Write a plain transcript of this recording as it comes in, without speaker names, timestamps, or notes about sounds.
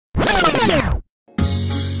Hello,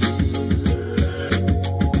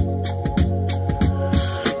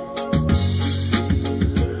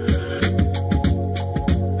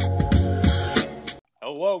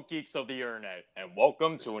 geeks of the internet, and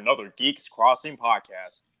welcome to another Geeks Crossing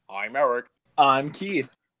podcast. I'm Eric. I'm Keith.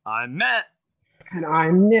 I'm Matt. And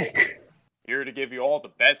I'm Nick. Here to give you all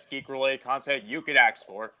the best geek-related content you could ask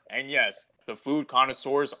for. And yes, the food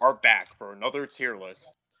connoisseurs are back for another tier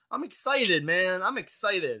list. I'm excited, man. I'm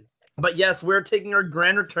excited. But yes, we're taking our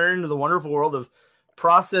grand return to the wonderful world of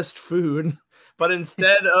processed food. But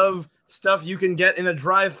instead of stuff you can get in a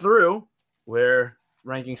drive-thru, we're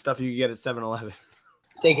ranking stuff you can get at 7-Eleven.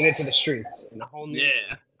 Taking it to the streets in a whole new...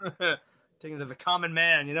 Yeah. Taking it to the common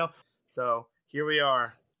man, you know? So here we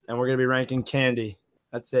are, and we're going to be ranking candy.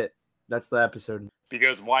 That's it. That's the episode.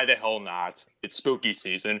 Because why the hell not? It's spooky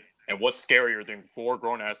season, and what's scarier than 4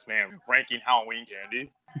 grown-ass men ranking Halloween candy?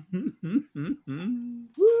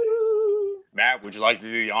 Matt, would you like to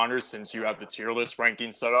do the honors since you have the tier list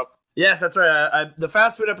ranking set up? Yes, that's right. The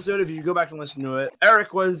fast food episode, if you go back and listen to it,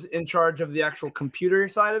 Eric was in charge of the actual computer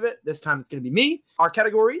side of it. This time it's going to be me. Our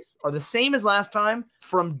categories are the same as last time,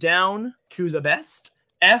 from down to the best.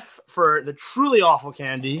 F for the truly awful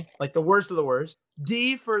candy, like the worst of the worst.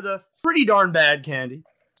 D for the pretty darn bad candy.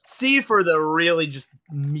 C for the really just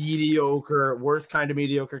mediocre, worst kind of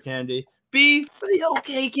mediocre candy. B for the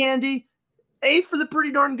okay candy. A for the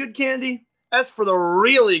pretty darn good candy. S for the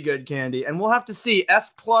really good candy. And we'll have to see.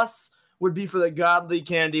 S plus would be for the godly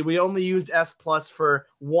candy. We only used S plus for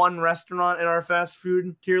one restaurant in our fast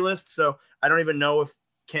food tier list. So I don't even know if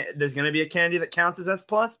there's going to be a candy that counts as S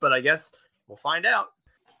plus, but I guess we'll find out.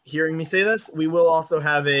 Hearing me say this, we will also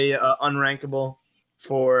have a unrankable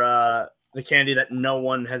for the candy that no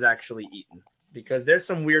one has actually eaten. Because there's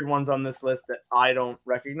some weird ones on this list that I don't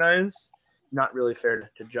recognize. Not really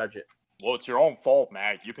fair to judge it. Well, it's your own fault,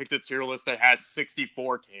 Matt. You picked a tier list that has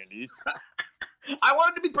 64 candies. I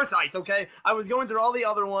wanted to be precise, okay? I was going through all the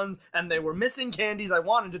other ones, and they were missing candies I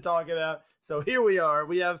wanted to talk about. So here we are.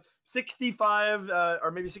 We have 65,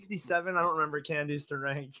 or maybe 67, I don't remember, candies to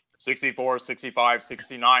rank. 64, 65,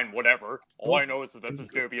 69, whatever. All I know is that this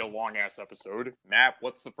is going to be a long-ass episode. Matt,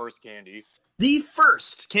 what's the first candy? The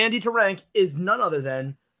first candy to rank is none other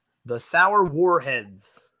than the Sour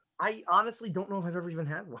Warheads. I honestly don't know if I've ever even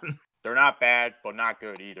had one. They're not bad, but not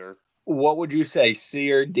good either. What would you say,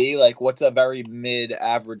 C or D? Like, what's a very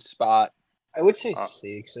mid-average spot? I would say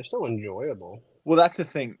C, because they're still enjoyable. Well, that's the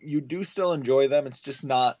thing. You do still enjoy them. It's just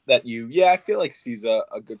not that you... Yeah, I feel like C's a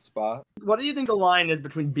good spot. What do you think the line is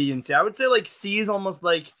between B and C? I would say, like, C is almost,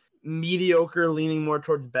 like, mediocre, leaning more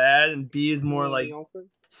towards bad, and B is more, mediocre? Like...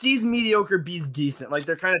 C's mediocre, B's decent. Like,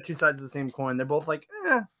 they're kind of two sides of the same coin. They're both like,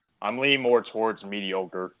 eh. I'm leaning more towards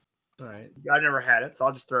mediocre. All right. I've never had it, so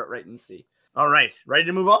I'll just throw it right in C. All right. Ready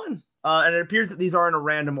to move on? And it appears that these are in a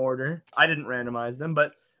random order. I didn't randomize them,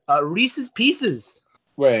 but Reese's Pieces.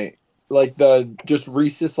 Wait, like just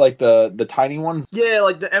Reese's, like the tiny ones? Yeah,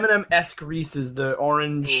 like the M&M-esque Reese's, the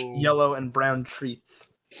orange, yellow, and brown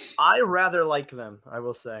treats. I rather like them, I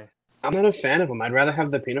will say. I'm not a fan of them. I'd rather have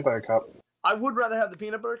the peanut butter cup. I would rather have the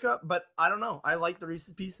peanut butter cup, but I don't know. I like the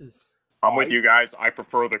Reese's Pieces. I'm with you guys. I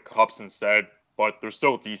prefer the cups instead, but they're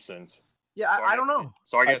still decent. Yeah, So I don't know.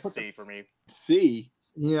 So I guess C for me. C?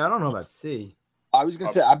 Yeah, I don't know about C. I was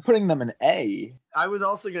going to say, I'm putting them in A. I was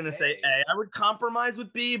also going to say A. I would compromise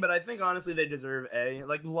with B, but I think, honestly, they deserve A.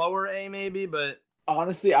 Like, lower A, maybe, but...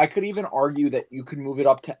 Honestly, I could even argue that you could move it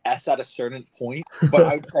up to S at a certain point, but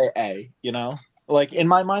I would say A, you know? Like, in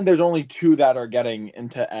my mind, there's only 2 that are getting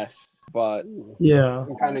into S, but... Yeah.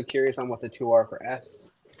 I'm kind of curious on what the 2 are for S.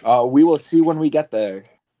 We will see when we get there.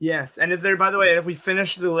 Yes, and if by the way, if we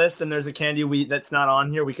finish the list and there's a candy that's not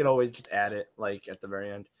on here, we could always just add it, like, at the very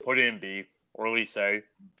end. Put it in B, or at least A,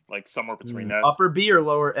 like somewhere between that. Upper B or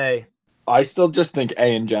lower A? I still just think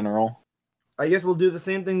A in general. I guess we'll do the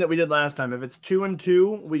same thing that we did last time. If it's 2 and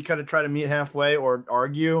 2, we kind of try to meet halfway or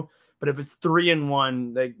argue. But if it's 3 and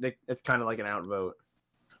 1, it's kind of like an outvote.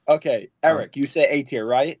 Okay, Eric, you say A tier,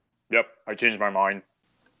 right? Yep, I changed my mind.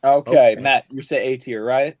 Okay, Matt, you say A tier,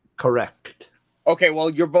 right? Correct. Okay, well,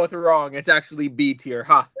 you're both wrong. It's actually B tier.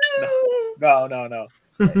 Ha. No.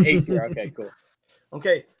 A tier. Okay, cool.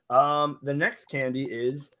 Okay, the next candy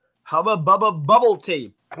is Hubba Bubba Bubble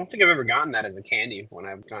Tape. I don't think I've ever gotten that as a candy when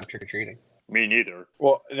I've gone trick-or-treating. Me neither.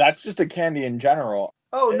 Well, that's just a candy in general.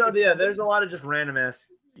 Oh, no, yeah, there's a lot of just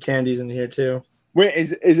random-ass candies in here, too. Wait,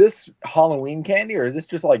 is this Halloween candy, or is this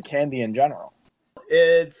just, like, candy in general?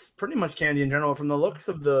 It's pretty much candy in general. From the looks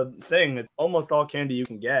of the thing, it's almost all candy you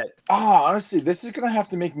can get. Honestly, this is gonna have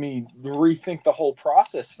to make me rethink the whole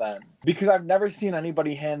process then, because I've never seen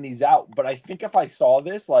anybody hand these out. But I think if I saw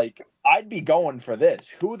this, like, I'd be going for this.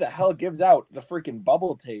 Who the hell gives out the freaking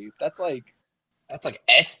bubble tape? That's like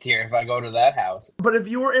S tier if I go to that house. But if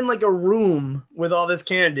you were in like a room with all this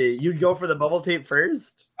candy, you'd go for the bubble tape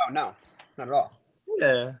first? Oh no, not at all.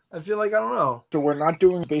 Yeah, I feel like I don't know. so we're not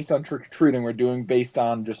doing based on trick or treating. We're doing based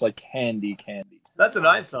on just like candy. That's what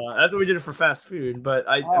I thought. That's what we did for fast food. But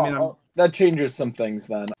I mean, That changes some things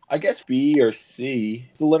then. I guess B or C.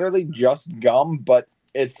 It's literally just gum, but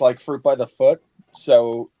it's like fruit by the foot.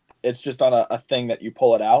 So it's just on a thing that you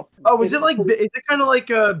pull it out. oh, is it kind of like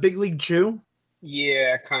a Big League Chew?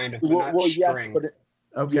 Yeah, kind of. But not string. But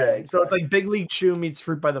Okay, Yeah, exactly. so it's like Big League Chew meets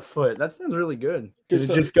fruit by the foot. That sounds really good. Does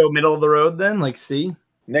Just it a- just go middle of the road then, like C?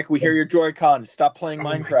 Nick, we hear your Joy-Con. Stop playing Oh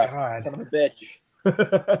my Minecraft, God. son of a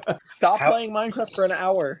bitch. Stop How- playing Minecraft for an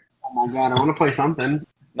hour. Oh my god, I want to play something.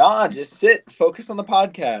 Nah, just sit. Focus on the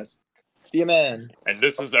podcast. Be a man. And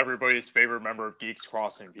this is everybody's favorite member of Geeks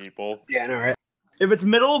Crossing, people. Yeah, I know, right? If it's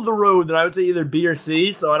middle of the road, then I would say either B or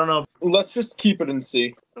C. So I don't know. Let's just keep it in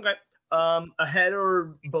C. Okay. Ahead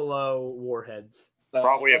or below Warheads?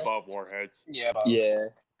 Probably above Warheads. Yeah. Yeah.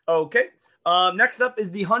 Okay. Next up is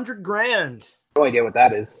the 100 grand. No idea what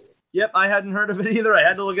that is. Yep, I hadn't heard of it either. I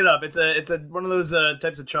had to look it up. It's a one of those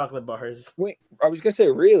types of chocolate bars. Wait, I was gonna say,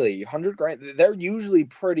 really, 100 grand? They're usually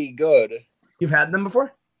pretty good. You've had them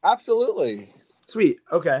before? Absolutely. Sweet.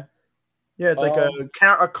 Okay. Yeah, it's like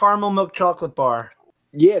a caramel milk chocolate bar.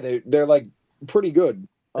 Yeah, they're like pretty good.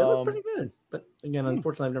 They look pretty good. But again,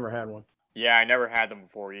 unfortunately, I've never had one. Yeah, I never had them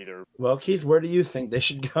before either. Well, Keith, where do you think they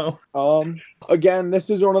should go? Again, this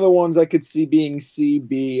is one of the ones I could see being C,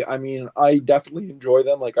 B. I mean, I definitely enjoy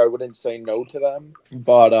them. Like, I wouldn't say no to them,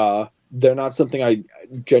 but they're not something I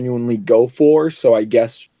genuinely go for. So I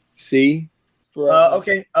guess C.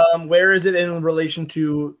 Okay. Where is it in relation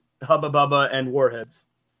to Hubba Bubba and Warheads?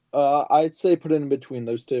 I'd say put it in between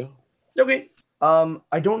those two. Okay.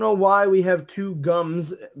 I don't know why we have two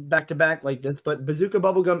gums back to back like this, but Bazooka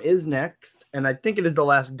Bubblegum is next, and I think it is the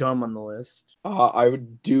last gum on the list. I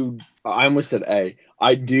almost said A.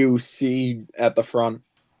 I do C at the front.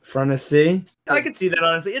 Front of C. I could see that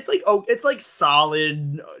honestly. It's like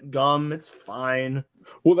solid gum. It's fine.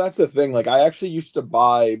 Well, that's the thing. Like, I actually used to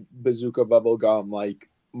buy Bazooka bubble gum like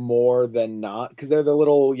more than not because they're the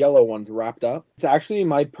little yellow ones wrapped up. It's actually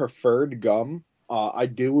my preferred gum. I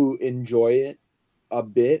do enjoy it a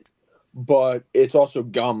bit, but it's also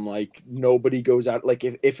gum. Like, nobody goes out. Like,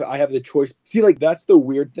 if I have the choice, see, like, that's the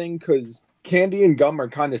weird thing because candy and gum are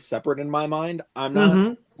kind of separate in my mind. I'm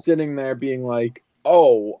not sitting there being like,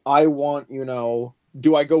 oh, I want,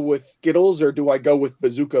 do I go with Skittles or do I go with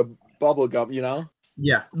Bazooka bubble gum?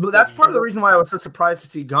 Yeah, but that's part of the reason why I was so surprised to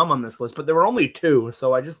see gum on this list. But there were only two,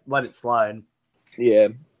 so I just let it slide. Yeah,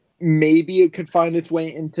 maybe it could find its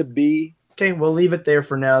way into B. Okay, we'll leave it there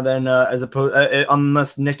for now. Then, as opposed,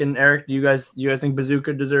 unless Nick and Eric, do you guys think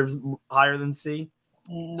Bazooka deserves higher than C?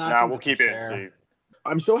 Nah, we'll keep it in C.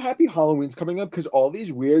 I'm so happy Halloween's coming up because all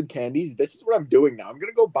these weird candies. This is what I'm doing now. I'm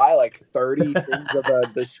gonna go buy like 30 things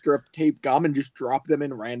of the strip tape gum and just drop them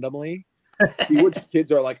in randomly. See which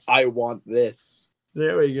kids are like, I want this.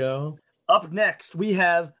 There we go. Up next, we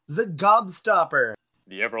have the Gobstopper.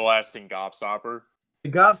 The everlasting gobstopper. The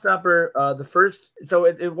Gobstopper, the first, so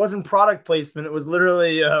it wasn't product placement. It was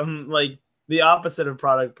literally like the opposite of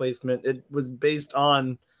product placement. It was based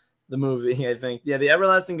on the movie, I think. Yeah, the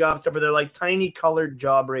everlasting Gobstopper. They're like tiny colored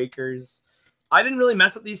jawbreakers. I didn't really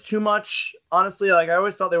mess with these too much, honestly. Like, I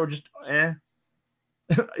always thought they were just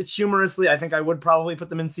It's humorously, I think I would probably put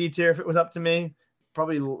them in C tier if it was up to me.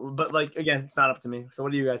 Probably, but like, again, it's not up to me. So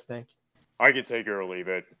what do you guys think? I could take it or leave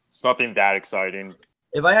it. It's nothing that exciting.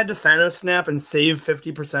 If I had to Thanos snap and save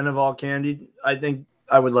 50% of all candy, I think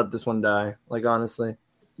I would let this one die. Like, honestly.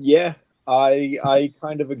 Yeah, I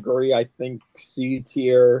kind of agree. I think C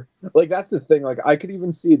tier. Like, that's the thing. Like, I could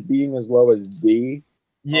even see it being as low as D.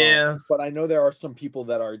 Yeah. But I know there are some people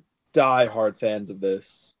that are die-hard fans of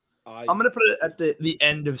this. I'm going to put it at the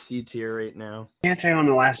end of C tier right now. I can't tell you when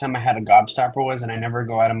the last time I had a Gobstopper was, and I never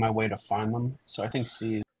go out of my way to find them. So I think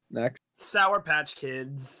C is Next. Sour Patch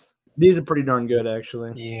Kids. These are pretty darn good,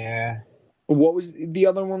 actually. Yeah. What was the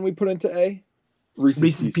other one we put into A?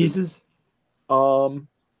 Reese's Pieces.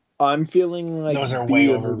 I'm feeling like Those are B way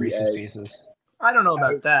or over maybe Reese's A. Pieces. I don't know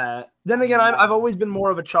about that. Then again, I've always been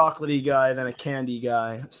more of a chocolatey guy than a candy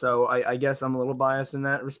guy, so I guess I'm a little biased in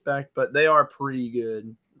that respect, but they are pretty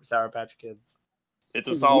good, Sour Patch Kids. It's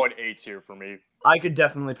a solid A tier for me. I could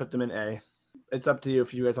definitely put them in A. It's up to you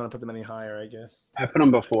if you guys want to put them any higher, I guess. I put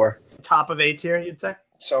them before. Top of A tier, you'd say?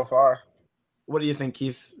 So far. What do you think,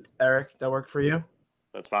 Keith, Eric? That worked for you?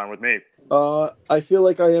 That's fine with me. I feel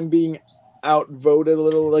like I am being outvoted a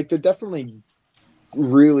little. Like they're definitely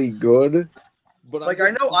really good, but Like,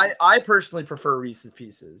 I know I personally prefer Reese's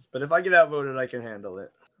Pieces, but if I get outvoted, I can handle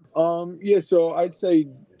it. Yeah, so I'd say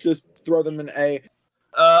just throw them in A.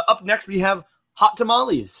 Up next, we have hot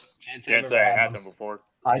tamales. Can't say I had them before.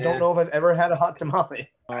 I don't know if I've ever had a hot tamale.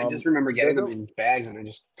 I just remember getting they're them in bags and I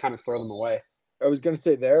just kind of throw them away. I was gonna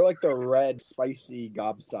say they're like the red spicy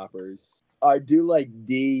gobstoppers. I do like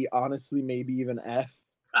D, honestly, maybe even F.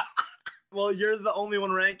 Well, you're the only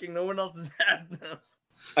one ranking. No one else has had them.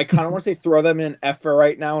 I kind of want to say throw them in F for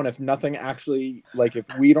right now, and if nothing actually, like if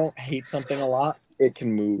we don't hate something a lot, it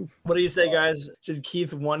can move. What do you say, guys? Should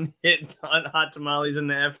Keith one hit on hot tamales in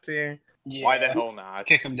the F tier? Yeah. Why the hell not?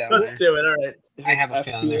 Kick them down Let's there. do it. All right. I have a F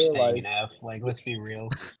feeling they're tier, staying like- in F. Like, let's be real.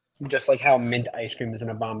 Just like how mint ice cream is an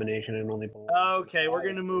abomination and only belongs. Okay, we're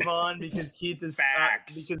gonna move on because Keith is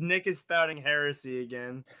Facts. because Nick is spouting heresy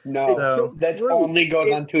again. No, So- that's True. only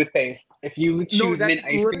goes on toothpaste. If you choose that's mint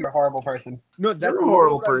ice cream, you're a horrible person. No, that's You're a literally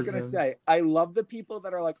horrible what I was gonna person. say. I love the people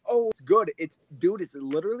that are like, "Oh, it's good." It's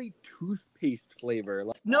literally toothpaste flavor.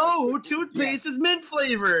 Like, No, toothpaste is mint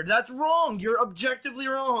flavored. That's wrong. You're objectively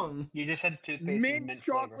wrong. You just said toothpaste is mint mint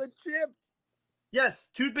chocolate chip. Yes,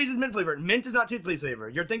 toothpaste is mint flavored. Mint is not toothpaste flavor.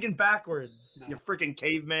 You're thinking backwards. No. You freaking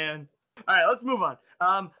caveman. All right, let's move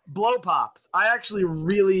on. Blow pops. I actually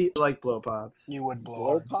really like blow pops. You would blow.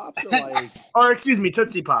 Blow up. pops are like Or excuse me,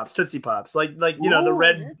 Tootsie Pops. Tootsie Pops. Like you know the Ooh,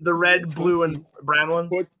 red, blue, and Tootsies. brown ones.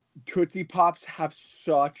 But Tootsie Pops have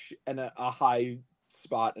such a high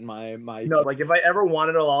spot in my No, like if I ever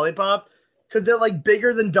wanted a lollipop, because they're like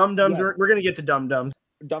bigger than Dum Dums. Yes. We're gonna get to Dum Dums.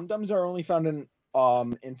 Dum Dums are only found in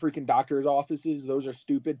freaking doctors' offices. Those are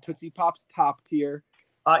stupid. Tootsie Pops top tier.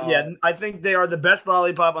 Yeah, I think they are the best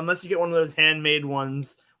lollipop, unless you get one of those handmade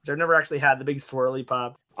ones, which I've never actually had. The big swirly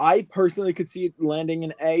pop. I personally could see it landing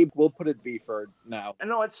in A. We'll put it B for now. I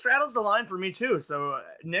know it straddles the line for me too. So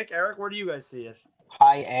Nick, Eric, where do you guys see it?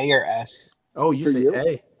 High A or S? Oh, you For say you?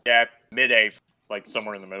 A. Yeah, mid A, like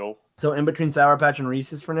somewhere in the middle. So in between Sour Patch and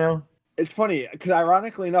Reese's for now. It's funny because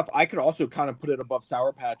ironically enough, I could also kind of put it above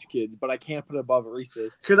Sour Patch Kids, but I can't put it above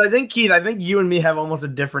Reese's. Because I think Keith, I think you and me have almost a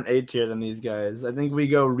different A tier than these guys. I think we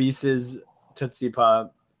go Reese's, Tootsie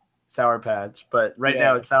Pop, Sour Patch, but right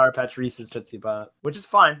now Yeah. it's Sour Patch, Reese's, Tootsie Pop, which is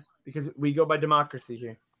fine because we go by democracy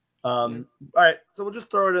here. All right, so we'll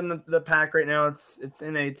just throw it in the pack right now. It's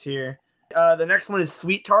in A tier. The next one is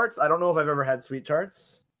Sweet Tarts. I don't know if I've ever had Sweet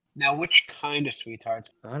Tarts. Now, which kind of sweet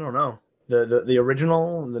tarts? I don't know. The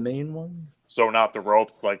original, the main ones. So not the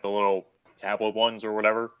ropes, like the little tablet ones or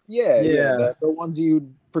whatever. Yeah, Yeah. the ones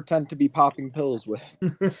you'd pretend to be popping pills with.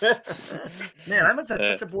 Man, I must have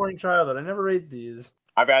had such a boring childhood. I never ate these.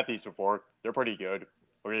 I've had these before. They're pretty good.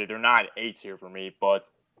 Okay, they're not A tier for me, but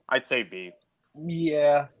I'd say B.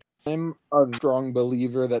 Yeah. I'm a strong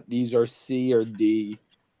believer that these are C or D.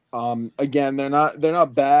 Again, they're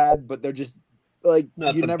not bad, but they're just like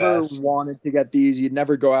Not you the never best. wanted to get these. You'd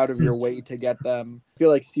never go out of your way to get them. I feel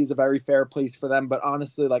like C is a very fair place for them, but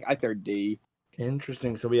honestly, like I third D.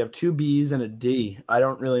 Interesting. So we have two B's and a D. I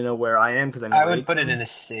don't really know where I am because I I never would ate put it them. in a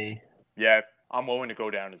C. Yeah, I'm willing to go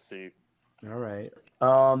down to C. All right.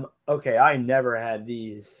 Okay, I never had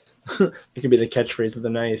these. It could be the catchphrase of the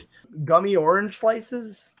night. Gummy orange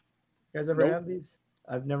slices? You guys ever Nope. have these?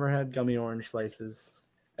 I've never had gummy orange slices.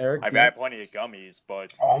 Eric? I've you- had plenty of gummies, but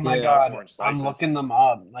Oh my Yeah. god, orange I'm slices. looking them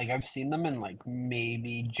up. Like, I've seen them in, like,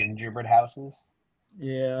 maybe gingerbread houses.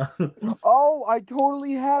 Yeah. Oh, I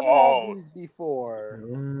totally have Oh. had these before.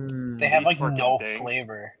 Mm. They have, These like, freaking no things.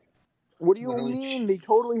 flavor. What do you Literally mean? They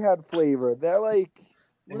totally had flavor. They're like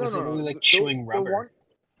It was literally like chewing rubber.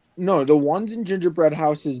 No, the ones in gingerbread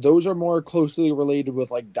houses, those are more closely related with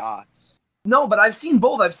like dots. No, but I've seen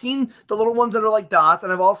both. I've seen the little ones that are like dots,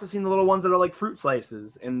 and I've also seen the little ones that are like fruit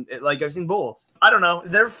slices. And I've seen both. I don't know.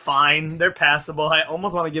 They're fine. They're passable. I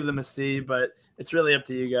almost want to give them a C, but it's really up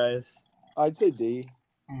to you guys. I'd say D.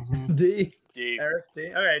 Mm-hmm. D. D. Eric,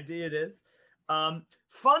 D. All right, D it is.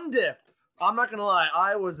 Fun Dip. I'm not gonna lie.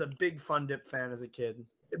 I was a big Fun Dip fan as a kid.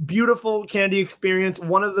 Beautiful candy experience.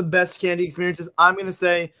 One of the best candy experiences. I'm gonna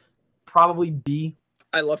say probably B.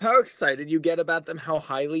 I love how excited you get about them, how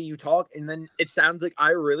highly you talk, and then it sounds like I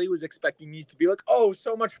really was expecting you to be like, "Oh,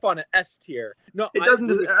 so much fun at S tier." No, It doesn't.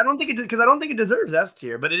 I don't think it because I don't think it deserves S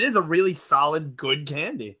tier, but it is a really solid, good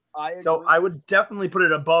candy. So agree. I would definitely put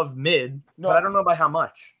it above mid, No. but I don't know by how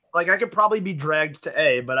much. Like I could probably be dragged to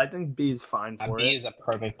A, but I think B is fine for B it. is a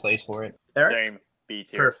perfect place for it. Eric? Same. B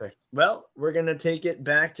tier. Perfect. Well, we're going to take it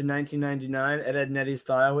back to 1999 Ed, Edd n Eddy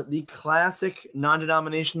style with the classic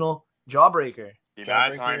non-denominational Jawbreaker. The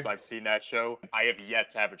amount of Jawbreaker. times I've seen that show, I have yet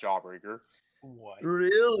to have a Jawbreaker. What?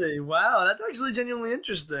 Really? Wow, that's actually genuinely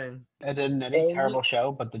interesting. Ed, Edd n Eddy, terrible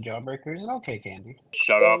show, but the Jawbreaker is an okay candy.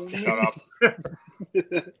 Shut up, shut up.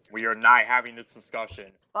 We are not having this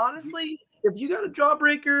discussion. Honestly, if you got a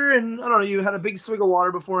Jawbreaker and, I don't know, you had a big swig of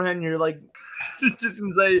water beforehand and you're like, just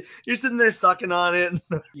say, you're sitting there sucking on it.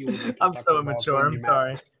 I'm so immature. I'm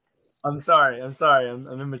sorry. I'm sorry. I'm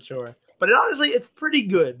immature. But it's pretty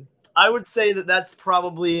good. I would say that's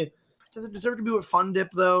probably... Does it deserve to be with Fun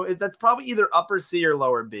Dip, though? That's probably either upper C or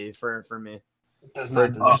lower B for me. It does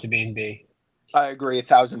not deserve to be in B. I agree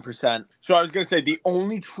 1,000%. So I was going to say the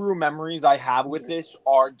only true memories I have with this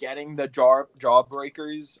are getting the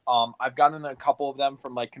Jawbreakers. I've gotten a couple of them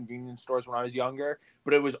from like convenience stores when I was younger,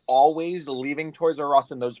 but it was always leaving Toys R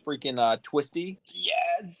Us and those freaking Twisty.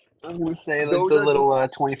 Yes. I was going to say like Those the are little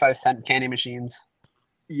 25-cent candy machines.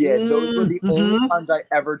 Yeah, those were the only Mhm. times I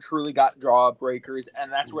ever truly got Jawbreakers, and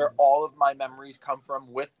that's where all of my memories come from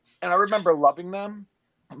with. And I remember loving them,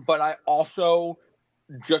 but I also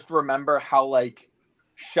just remember how like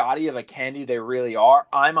shoddy of a candy they really are.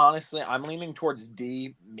 I'm leaning towards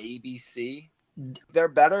D, maybe C. They're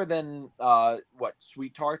better than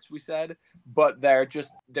Sweet Tarts we said, but they're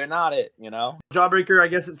not it, you know. Jawbreaker, I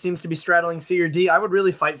guess it seems to be straddling C or D. I would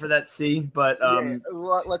really fight for that C, but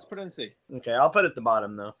Let's put it in C. okay, I'll put it at the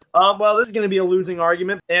bottom though. Well, this is going to be a losing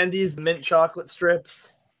argument. Andy's mint chocolate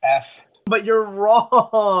strips, F. but you're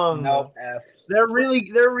wrong. No, F. They're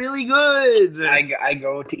really good. I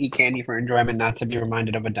go to eat candy for enjoyment, not to be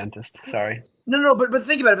reminded of a dentist. Sorry. No, but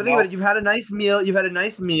think about it. You've had a nice meal,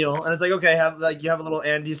 and it's like, okay, you have a little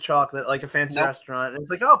Andy's chocolate, like a fancy restaurant, and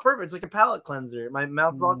it's like, oh, perfect. It's like a palate cleanser. My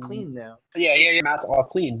mouth's all clean now. Yeah, your mouth's all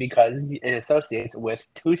clean because it associates with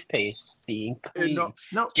toothpaste being clean.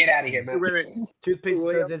 No. Get out of here, man. Wait.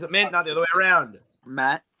 Toothpaste says mint, not the other way around.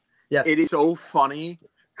 Matt, Yes. it is so funny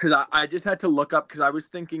because I just had to look up because I was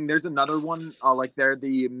thinking there's another one like they're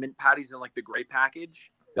the mint patties in like the gray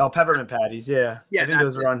package. Oh, peppermint patties, yeah. Yeah, I think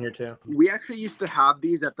those are on here too. We actually used to have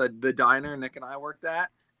these at the diner Nick and I worked at,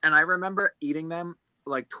 and I remember eating them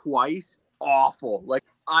like twice. Awful. Like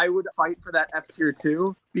I would fight for that F tier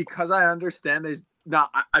too because I understand there's not.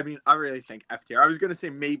 I mean, I really think F tier. I was gonna say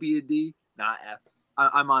maybe a D, not F.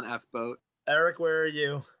 I'm on F boat. Eric, where are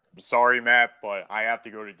you? I'm sorry, Matt, but I have to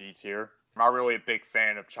go to D tier. I'm not really a big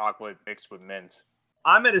fan of chocolate mixed with mint.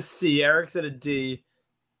 I'm at a C. Eric's at a D.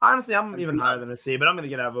 Honestly, I'm even higher than a C, but I'm going to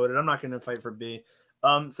get outvoted. I'm not going to fight for B.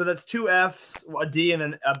 So that's two Fs, a D, and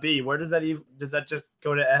then a B. Where does that does that just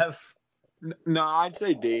go to F? No, I'd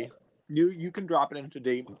say D. You can drop it into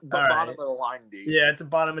D. The bottom of the line D. Yeah, it's a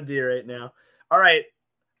bottom of D right now. All right,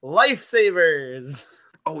 Lifesavers.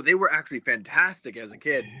 Oh, they were actually fantastic as a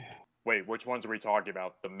kid. Wait, which ones are we talking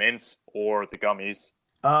about? The mints or the gummies?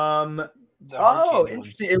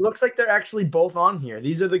 Interesting. It looks like they're actually both on here.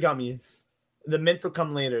 These are the gummies. The mints will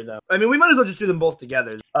come later, though. I mean, we might as well just do them both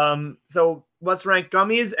together. So let's rank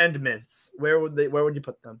gummies and mints. Where would you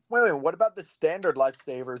put them? Wait. What about the standard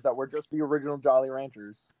Lifesavers that were just the original Jolly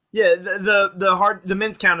Ranchers? Yeah, the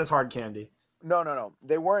mints count as hard candy. No.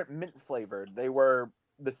 They weren't mint flavored. They were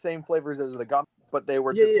the same flavors as the gum, but they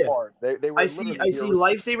were just hard. They were. I see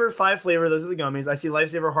Lifesaver 5 flavor. Those are the gummies. I see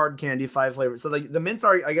Lifesaver hard candy 5 flavors. So like the mints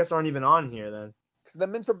aren't even on here then. The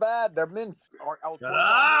mints are bad. They're mints. Shut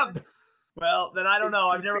up! Well, then I don't know.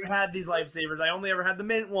 I've never had these Lifesavers. I only ever had the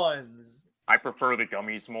mint ones. I prefer the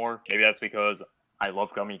gummies more. Maybe that's because I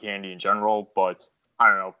love gummy candy in general, but I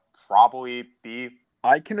don't know. Probably B.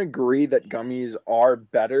 I can agree that gummies are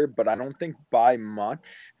better, but I don't think by much.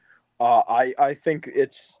 I think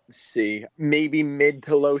it's C. Maybe mid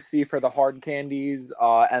to low C for the hard candies,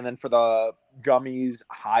 and then for the gummies,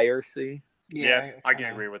 higher C. Yeah, I can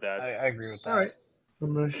agree with that. I agree with that. All right.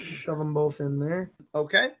 I'm going to shove them both in there.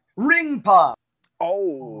 Okay. Ring Pop.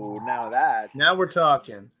 Oh, now we're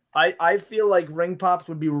talking. I feel like Ring Pops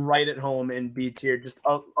would be right at home in B tier, just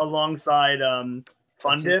alongside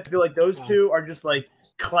Fun Dip. I feel like those two are just like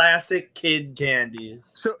classic kid candies.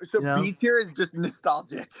 So B tier is just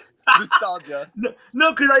nostalgia.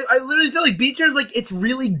 No, because I literally feel like B tier is like it's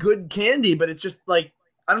really good candy, but it's just like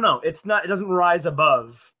I don't know. It doesn't rise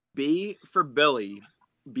above. B for Billy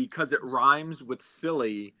because it rhymes with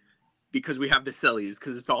silly. Because we have the sillies,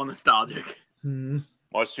 because it's all nostalgic.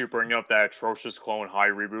 Must you bring up that atrocious Clone High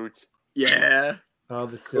reboot? Yeah. Oh,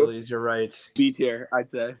 the sillies, you're right. B tier, I'd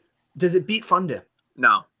say. Does it beat Fun Dip?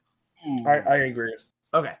 No. I agree.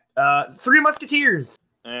 Okay. Three Musketeers.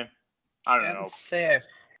 I don't know.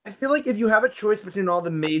 I feel like if you have a choice between all the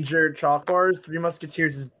major chocolate bars, Three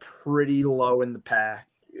Musketeers is pretty low in the pack.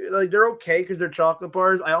 Like they're okay because they're chocolate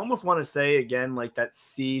bars. I almost want to say again, like that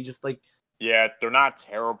C, just like Yeah, they're not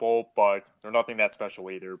terrible, but they're nothing that special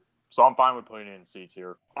either. So I'm fine with putting it in C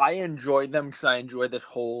tier. I enjoyed them because I enjoy this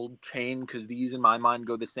whole chain because these, in my mind,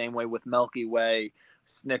 go the same way with Milky Way,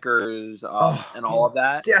 Snickers, and all of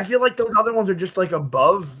that. See, I feel like those other ones are just like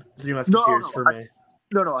above Three Musketeers for me.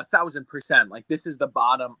 No, 1,000%. Like this is the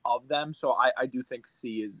bottom of them, so I do think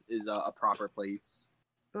C is a proper place.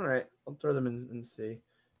 All right, I'll throw them in C.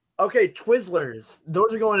 Okay, Twizzlers.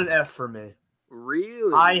 Those are going in F for me.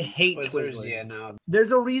 Really? I hate Twizzlers. Yeah, no.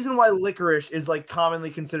 There's a reason why licorice is like commonly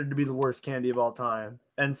considered to be the worst candy of all time.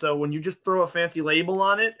 And so when you just throw a fancy label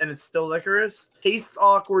on it and it's still licorice, tastes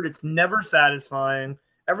awkward, it's never satisfying.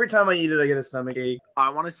 Every time I eat it, I get a stomach ache. I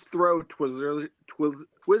want to throw Twizzlers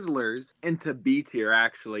into B tier,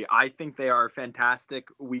 actually. I think they are fantastic.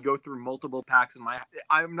 We go through multiple packs in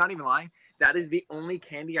I'm not even lying. That is the only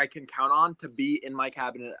candy I can count on to be in my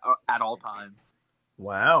cabinet at all time.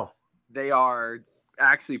 Wow. They are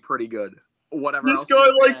actually pretty good. Whatever. This guy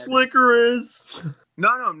likes licorice.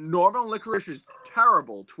 No, normal licorice is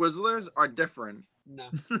terrible. Twizzlers are different. No.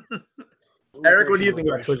 Eric, what do you think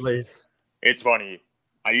about Twizzlers? It's funny.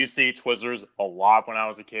 I used to eat Twizzlers a lot when I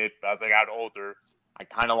was a kid, but as I got older, I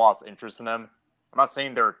kind of lost interest in them. I'm not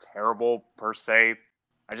saying they're terrible per se.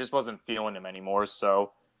 I just wasn't feeling them anymore.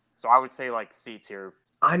 So I would say like C tier.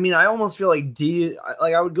 I mean, I almost feel like D.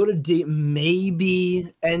 Like I would go to D,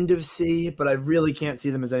 maybe end of C, but I really can't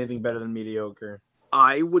see them as anything better than mediocre.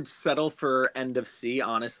 I would settle for end of C,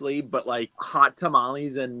 honestly, but like hot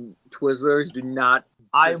tamales and Twizzlers do not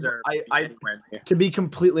deserve anywhere near. To be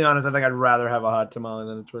completely honest, I think I'd rather have a hot tamale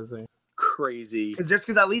than a Twizzler. Crazy.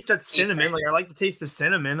 Because at least that's cinnamon. Like I like the taste of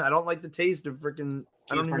cinnamon. I don't like the taste of freaking.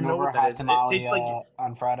 I don't even know what that is. It tastes like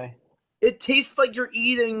on Friday. It tastes like you're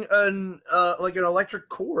eating an electric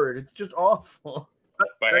cord. It's just awful.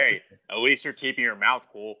 But hey, at least you're keeping your mouth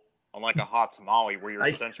cool, unlike a hot tamale where you're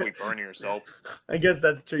essentially burning yourself. I guess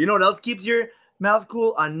that's true. You know what else keeps your mouth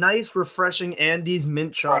cool? A nice, refreshing Andes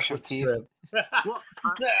mint chocolate strip. But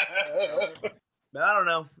I don't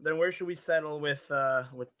know. Then where should we settle with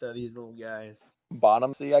these little guys?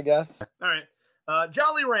 Bottom C, I guess. All right.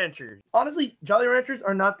 Jolly Ranchers. Honestly, Jolly Ranchers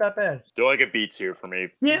are not that bad. They're like a B tier for me.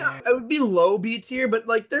 Yeah, it would be low B tier, but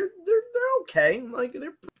like they're okay. Like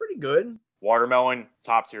they're pretty good. Watermelon,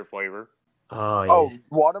 top tier flavor. Oh yeah. Oh,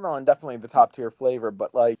 watermelon definitely the top tier flavor,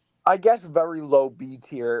 but like I guess very low B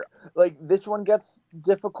tier. Like this one gets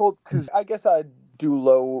difficult because I guess I'd do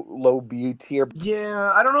low B tier.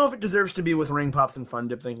 Yeah, I don't know if it deserves to be with Ring Pops and Fun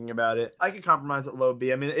Dip. Thinking about it, I could compromise at low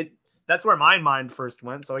B. I mean, that's where my mind first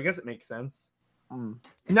went, so I guess it makes sense.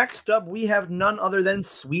 Next up, we have none other than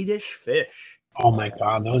Swedish Fish. Oh my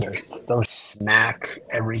god, those smack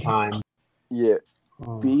every time. Yeah,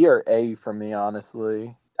 B or A for me,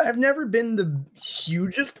 honestly. I've never been the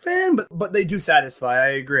hugest fan, but they do satisfy. I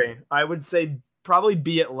agree. I would say probably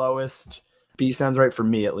B at lowest. B sounds right for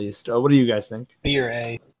me at least. What do you guys think? B or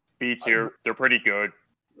A? B tier. They're pretty good.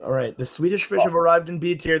 All right, the Swedish Fish have arrived in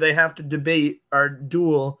B tier. They have to debate or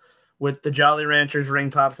duel with the Jolly Ranchers, Ring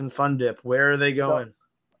Pops, and Fun Dip. Where are they going?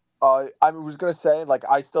 I was going to say, like,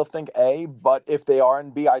 I still think A, but if they are in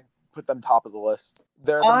B, I'd put them top of the list.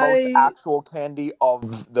 They're the most actual candy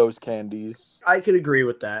of those candies. I could agree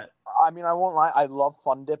with that. I mean, I won't lie. I love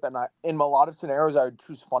Fun Dip, and in a lot of scenarios, I would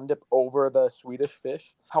choose Fun Dip over the Swedish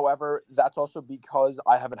Fish. However, that's also because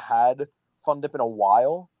I haven't had Fun Dip in a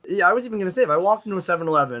while. Yeah, I was even going to say, if I walked into a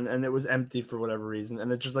 7-Eleven and it was empty for whatever reason,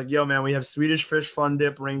 and it's just like, yo, man, we have Swedish Fish, Fun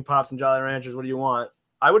Dip, Ring Pops, and Jolly Ranchers. What do you want?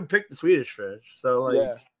 I would pick the Swedish Fish. So,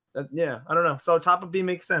 like, yeah, I don't know. So, top of B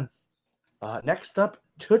makes sense. Next up,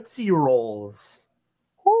 Tootsie Rolls.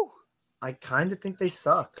 Whew. I kind of think they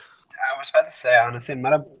suck. I was about to say, honestly, I'm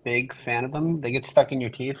not a big fan of them. They get stuck in your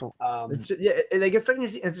teeth. It's just, they get stuck in your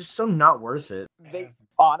teeth. It's just so not worth it. They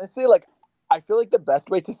honestly, like, I feel like the best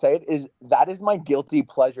way to say it is that is my guilty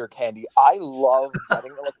pleasure candy. I love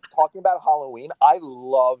getting, like, talking about Halloween, I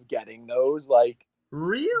love getting those. Like,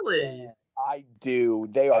 really? I do.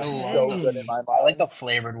 They are so good in my mind. I like the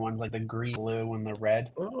flavored ones, like the green, blue, and the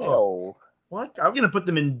red. Oh. What? I'm going to put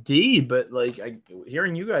them in D, but, like,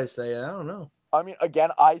 hearing you guys say it, I don't know. I mean, again,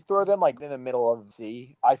 I throw them, like, in the middle of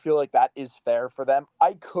C. I feel like that is fair for them.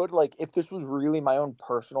 I could, like, if this was really my own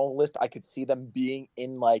personal list, I could see them being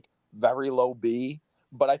in, like, very low B,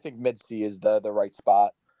 but I think mid C is the right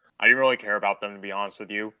spot. I didn't really care about them, to be honest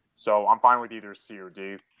with you, so I'm fine with either C or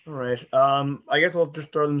D. All right. I guess we'll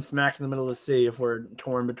just throw them smack in the middle of C if we're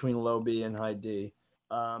torn between low B and high D.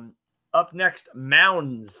 Up next,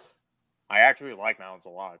 Mounds. I actually like mountains a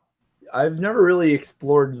lot. I've never really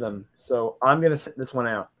explored them, so I'm gonna sit this one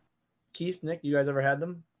out. Keith, Nick, you guys ever had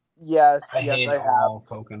them? Yes, I yes, hate I have. all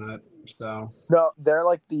coconut. So No, they're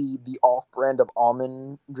like the off-brand of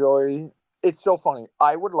Almond Joy. It's so funny.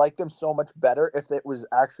 I would like them so much better if it was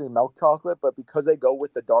actually milk chocolate, but because they go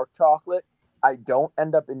with the dark chocolate, I don't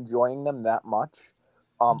end up enjoying them that much.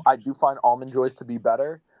 I do find Almond Joys to be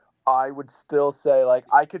better. I would still say, like,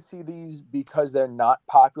 I could see these because they're not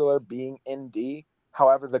popular being in D.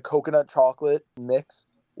 However, the coconut chocolate mix,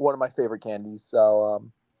 one of my favorite candies. So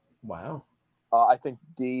Wow. I think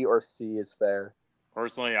D or C is fair.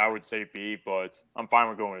 Personally, I would say B, but I'm fine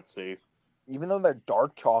with going with C. Even though they're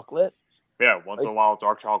dark chocolate, Yeah, once in a while,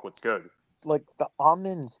 dark chocolate's good. like the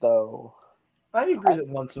almonds, though. I agree that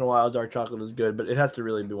once in a while dark chocolate is good, but it has to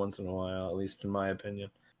really be once in a while, at least in my opinion.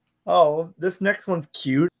 Oh, this next one's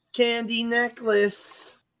cute. Candy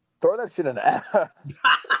necklace. Throw that shit in F.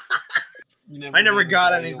 I never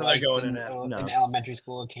got any, so they're going in F. No. In elementary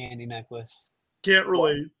school, a candy necklace. Can't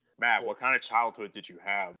relate. Matt, what kind of childhood did you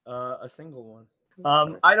have? A single one.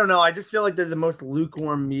 I don't know. I just feel like they're the most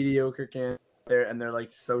lukewarm, mediocre candy there, and they're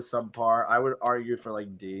like so subpar. I would argue for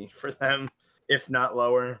like D for them, if not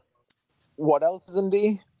lower. What else is in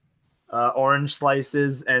D? Orange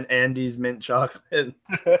slices and Andy's mint chocolate.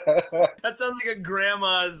 That sounds like a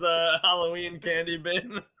grandma's Halloween candy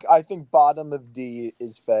bin. I think bottom of D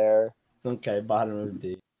is fair. Okay, bottom of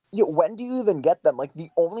D. Yeah, when do you even get them? Like, the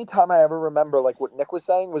only time I ever remember, like, what Nick was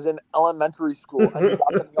saying was in elementary school, and you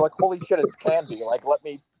got them, and you're like, holy shit, it's candy. Like, let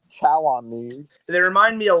me chow on these. They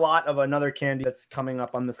remind me a lot of another candy that's coming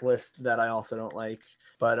up on this list that I also don't like,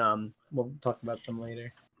 but we'll talk about them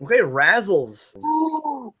later. Okay, Razzles.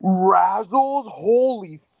 Razzles?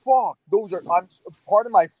 Holy fuck. Those are, I'm part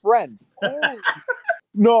of my friend. Holy.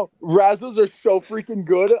 No, Razzles are so freaking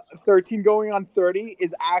good. 13 going on 30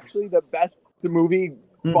 is actually the best movie.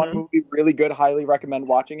 Fun movie, really good. Highly recommend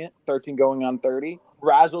watching it. 13 going on 30.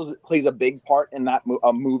 Razzles plays a big part in that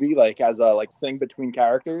movie, like as a thing between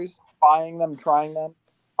characters. Buying them, trying them.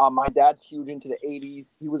 My dad's huge into the 80s.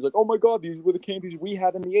 He was like, "Oh my god, these were the candies we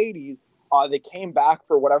had in the 80s." They came back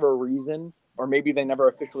for whatever reason, or maybe they never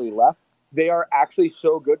officially left. They are actually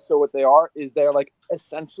so good. So what they are is they're like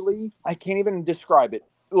essentially, I can't even describe it.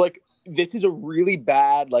 Like, this is a really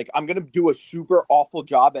bad. Like, I'm gonna do a super awful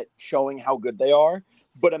job at showing how good they are.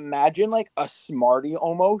 But imagine like a Smartie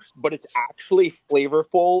almost, but it's actually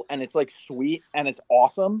flavorful and it's like sweet and it's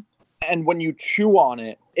awesome. And when you chew on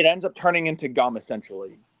it, it ends up turning into gum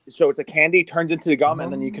essentially. So it's a candy, turns into the gum,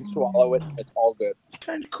 and then you can swallow it. It's all good. It's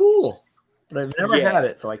kind of cool, but I've never had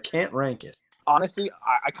it, so I can't rank it. Honestly,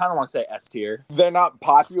 I kind of want to say S tier. They're not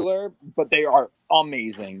popular, but they are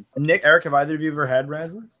amazing. Nick, Eric, have either of you ever had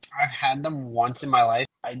Razzles? I've had them once in my life.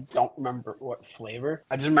 I don't remember what flavor.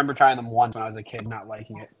 I just remember trying them once when I was a kid, not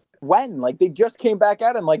liking it. When? Like, they just came back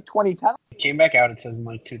out in like 2010? It came back out, it says, in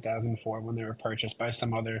like 2004 when they were purchased by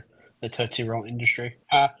the Tootsie Roll industry.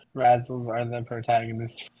 Razzles are the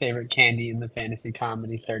protagonist's favorite candy in the fantasy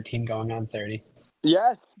comedy 13 going on 30.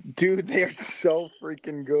 Yes, dude, they are so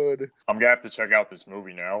freaking good. I'm gonna have to check out this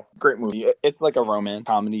movie now. Great movie. It's like a romance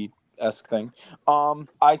comedy-esque thing.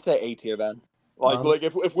 I'd say A tier then. Like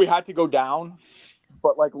if we had to go down,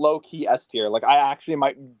 but like low key S tier. Like, I actually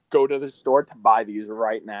might go to the store to buy these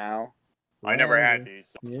right now. I never had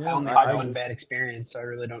these. Yeah, I only had one bad experience, so I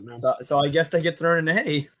really don't know. So I guess they get thrown in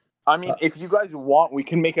A. I mean, if you guys want, we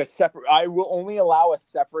can make a separate. I will only allow a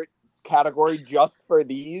separate category just for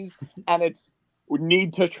these, and it's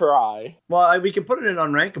need to try. Well, we can put it in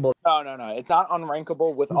unrankable. No. It's not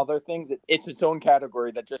unrankable with other things. It's its own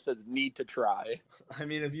category that just says need to try. I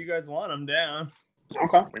mean, if you guys want them down.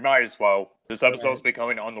 Okay. We might as well. This episode's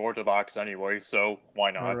becoming unorthodox anyway, so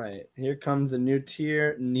why not? All right, here comes the new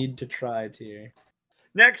tier, need to try tier.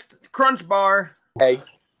 Next, Crunch Bar. Hey.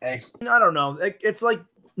 I don't know. It's like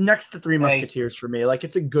next to Three Musketeers for me. Like,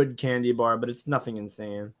 it's a good candy bar, but it's nothing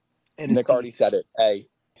insane. And Nick already said it. A.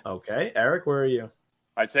 Okay, Eric, where are you?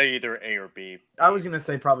 I'd say either A or B. I was gonna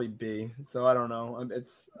say probably B, so I don't know.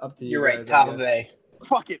 It's up to you. You're right, guys, top of A.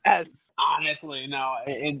 Fuck it, S. Honestly, no,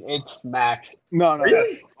 it's max. No.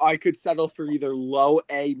 Yes. I could settle for either low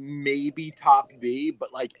A, maybe top B,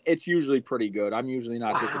 but like it's usually pretty good. I'm usually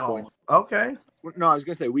not disappointed. Okay. No, I was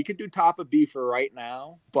gonna say we could do top of B for right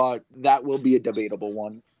now, but that will be a debatable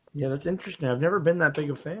one. Yeah, that's interesting. I've never been that big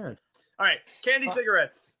a fan. All right, candy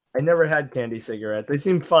cigarettes. I never had candy cigarettes. They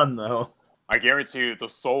seem fun though. I guarantee you the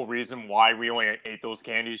sole reason why we only ate those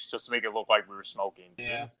candies just to make it look like we were smoking.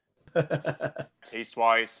 Yeah.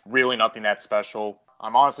 Taste-wise, really nothing that special.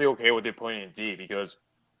 I'm honestly okay with it putting in D because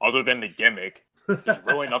other than the gimmick, there's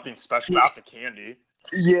really nothing special about the candy.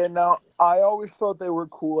 Yeah, no, I always thought they were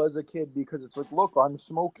cool as a kid because it's like, look, I'm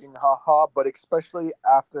smoking, haha. But especially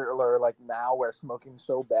after, or like now, where smoking's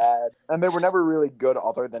so bad, and they were never really good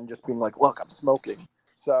other than just being like, look, I'm smoking.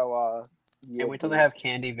 So, yeah. Can't wait till they have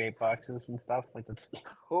candy vape boxes and stuff. Like that's.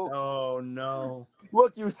 Oh, Oh no.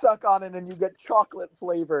 look, you suck on it and you get chocolate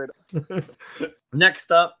flavored.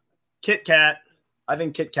 Next up, Kit Kat. I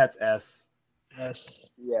think Kit Kat's S. Yes.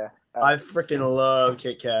 Yeah, I freaking love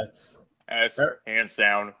Kit Kats. S, hands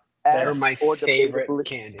down. They're my or favorite debatably,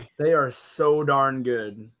 candy. They are so darn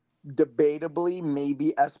good. debatably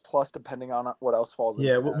maybe S plus, depending on what else falls in.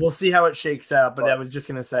 Yeah, there. we'll see how it shakes out. But I was just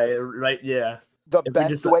gonna say, right? Yeah. The If we best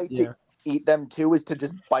just- way yeah. to eat them too is to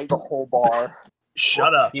just bite the whole bar.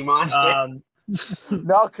 Shut up. You monster.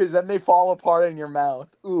 No, because then they fall apart in your mouth.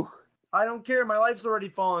 Ooh. I don't care. My life's already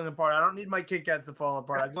falling apart. I don't need my Kit Kats to fall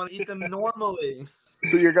apart. I want to eat them normally.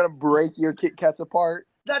 So you're gonna break your Kit Kats apart?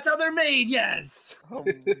 That's how they're made. Yes. Um,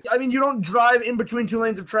 I mean, you don't drive in between two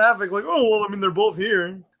lanes of traffic like, oh well. I mean, they're both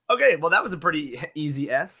here. Okay, well that was a pretty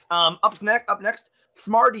easy S. Up next,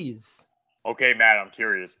 Smarties. Okay, Matt, I'm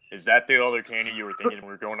curious. Is that the other candy you were thinking we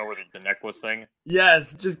were going over the necklace thing?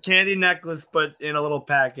 Yes, just candy necklace, but in a little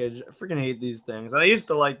package. I freaking hate these things. And I used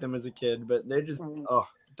to like them as a kid, but they're just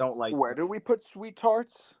don't like. where do we put sweet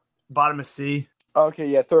tarts? Bottom of C. Okay,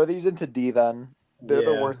 yeah, throw these into D then. They're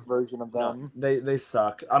the Yeah. worst version of them. No, they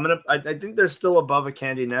suck. I think they're still above a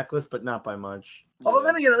candy necklace, but not by much. Although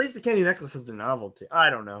then again, at least the candy necklace has the novelty. I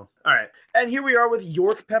don't know. All right, and here we are with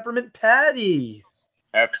York Peppermint Patty.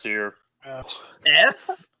 F's here. F. F.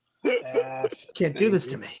 Can't do this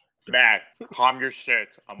to me. Matt, calm your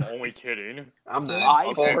shit. I'm only kidding. I'm not.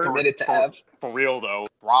 I Full heard- committed to F. For real though,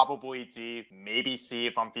 probably D, maybe C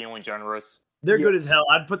if I'm feeling generous. They're Yeah. good as hell.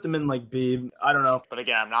 I'd put them in like B. I don't know. But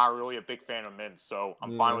again, I'm not really a big fan of mint, so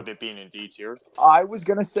I'm Yeah. fine with it being in D tier. I was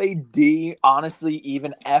gonna say D, honestly,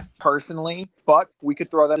 even F personally, but we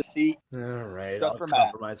could throw that to C. All right, Just I'll for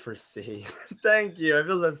Matt. compromise for C. Thank you. I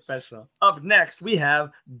feel so special. Up next, we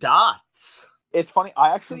have Dots. It's funny,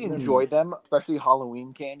 I actually enjoy them, especially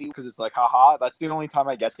Halloween candy, because it's like, haha, that's the only time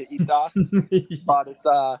I get to eat dots. But it's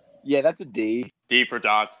yeah, that's a D. D for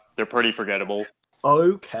dots. They're pretty forgettable.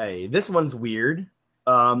 Okay, this one's weird.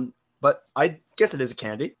 But I guess it is a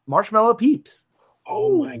candy. Marshmallow Peeps.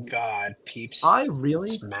 Oh my god, Peeps. I really,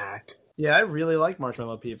 smack. yeah, I really like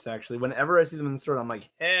Marshmallow Peeps. Actually, whenever I see them in the store, I'm like,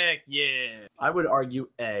 heck yeah. I would argue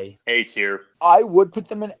A. A tier. I would put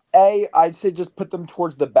them in A. I'd say just put them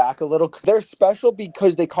towards the back a little. 'Cause they're special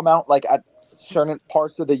because they come out like at certain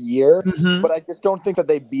parts of the year, but I just don't think that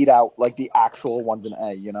they beat out like the actual ones in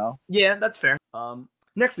A, you know? Yeah, that's fair.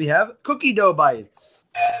 Next we have Cookie Dough Bites.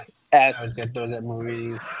 S. I always get those at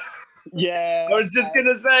movies. Yeah. I was just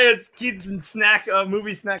gonna say it's kids and snack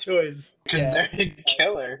movie snack toys. Because they're a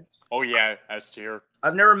killer. Oh yeah, S tier.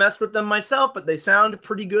 I've never messed with them myself, but they sound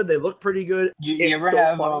pretty good. They look pretty good. You It's ever so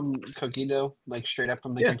have funny. cookie dough like straight up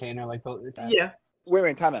from the Yeah. container like that? Yeah.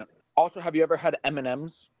 Wait, time out. Also, have you ever had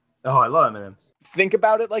M&Ms? Oh, I love M&M's. Think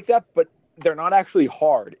about it like that, but they're not actually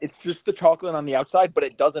hard. It's just the chocolate on the outside, but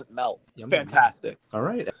it doesn't melt. Yum. Fantastic. All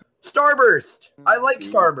right. Starburst. I like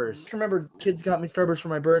Mm. Starburst. I remember kids got me Starburst for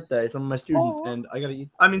my birthday, some of my students, Aw. and I gotta eat.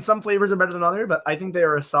 I mean, some flavors are better than others, but I think they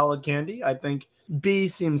are a solid candy. I think B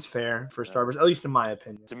seems fair for Starburst, at least in my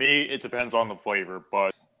opinion. To me, it depends on the flavor,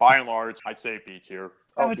 but by and large, I'd say B tier.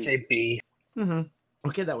 I would say B. Mm-hmm.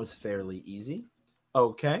 Okay, that was fairly easy.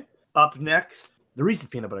 Okay. Up next, the Reese's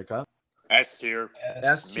Peanut Butter Cup. S tier.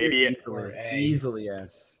 S. Maybe easily, or A. easily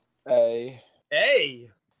S. A. A.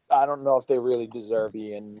 I don't know if they really deserve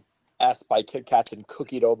being S by Kit Kats and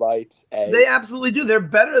Cookie Dough Bites. A. They absolutely do. They're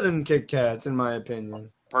better than Kit Kats, in my opinion.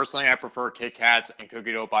 Personally, I prefer Kit Kats and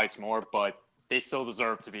Cookie Dough Bites more, but they still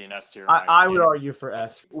deserve to be an S tier. in I my would opinion. argue for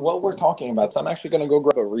S. What we're talking about, so I'm actually going to go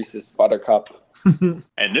grab a Reese's Buttercup.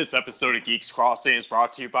 And this episode of Geeks Crossing is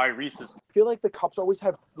brought to you by Reese's. I feel like the cups always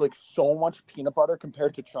have like so much peanut butter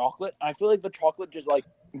compared to chocolate. I feel like the chocolate just like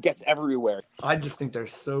gets everywhere. I just think they're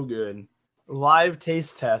so good. Live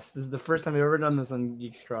taste test. This is the first time we've ever done this on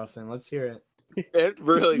Geeks Crossing. Let's hear it. It's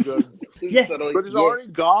really good. Yeah, Subtle- But it's yeah. already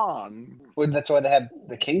gone. Well, that's why they have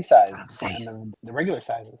the king size I'm saying. and the regular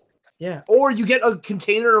sizes. Yeah. Or you get a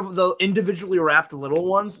container of the individually wrapped little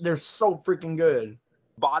ones. They're so freaking good.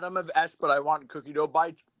 Bottom of S, but I want Cookie Dough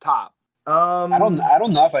Bites top. I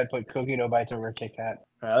don't know if I put cookie dough bites over Kit Kat.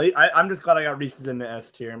 I'm just glad I got Reese's in the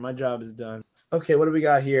S tier. My job is done. Okay, what do we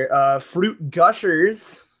got here? Fruit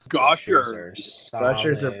Gushers. Gushers.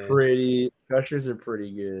 Gushers are pretty good. Gushers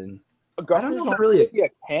don't know if aren't really- a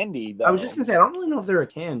candy though. I was just gonna say I don't really know if they're a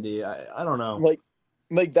candy. I don't know.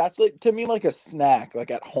 like that's like to me like a snack,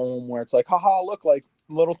 like at home where it's like, haha, look, like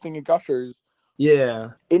little thing of Gushers. Yeah.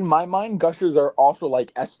 In my mind, Gushers are also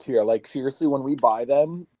like S tier. Like seriously, when we buy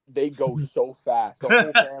them, they go so fast. The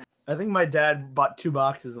whole family. I think my dad bought 2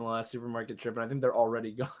 boxes in the last supermarket trip, and I think they're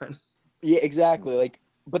already gone. Yeah, exactly. Like,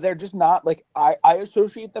 but they're just not like I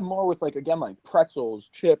associate them more with like again like pretzels,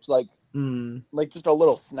 chips, like just a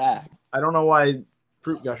little snack. I don't know why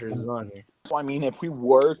Fruit Gushers is on here. So I mean, if we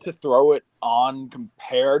were to throw it on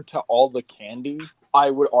compared to all the candy, I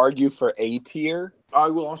would argue for A tier. I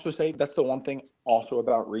will also say that's the one thing also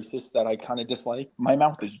about Reese's that I kind of dislike. My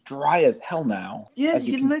mouth is dry as hell now. Yeah, As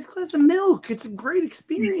you get a nice glass of milk. It's a great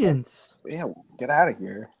experience. Yeah, get out of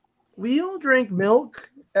here. We all drink milk.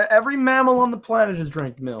 Every mammal on the planet has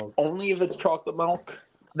drank milk. Only if it's chocolate milk.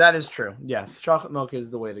 That is true. Yes, chocolate milk is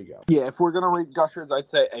the way to go. Yeah, if we're gonna rate Gushers, I'd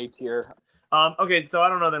say A tier. Okay, so I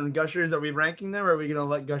don't know then. Gushers, are we ranking them or are we gonna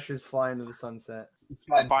let Gushers fly into the sunset?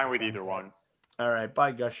 I'm fine with either one. All right,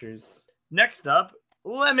 bye Gushers. Next up,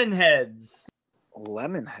 Lemon Heads.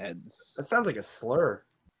 Lemon Heads. That sounds like a slur.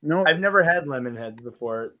 No, I've never had Lemon Heads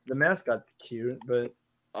before. The mascot's cute, but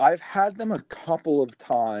I've had them a couple of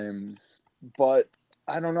times, but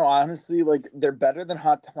I don't know. Honestly, like they're better than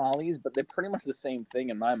hot tamales, but they're pretty much the same thing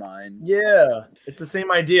in my mind. yeah, it's the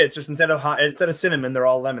same idea. It's just instead of cinnamon, they're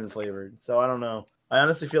all lemon flavored. So I don't know. I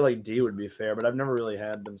honestly feel like D would be fair, but I've never really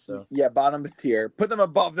had them. So Yeah, bottom tier. Put them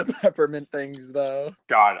above the peppermint things, though.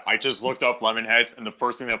 God, I just looked up Lemonheads, and the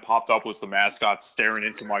first thing that popped up was the mascot staring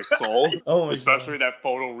into my soul. oh my Especially God. that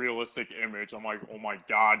photorealistic image. I'm like, oh my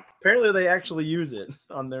God. Apparently they actually use it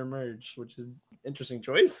on their merch, which is an interesting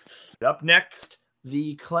choice. Up next,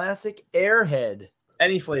 the classic Airhead.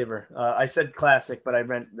 Any flavor. I said classic, but I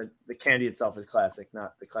meant the candy itself is classic,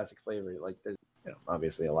 not the classic flavor. Like there's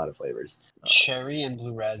obviously a lot of flavors. Cherry and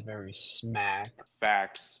blue raspberry smack.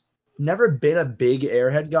 Facts. Never been a big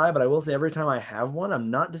Airhead guy, but I will say every time I have one, I'm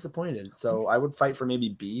not disappointed. So I would fight for maybe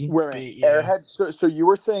B. Yeah. Airheads. So you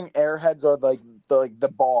were saying Airheads are like the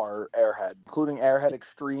bar Airhead, including Airhead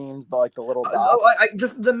Extremes, the little dots. I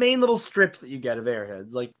just the main little strips that you get of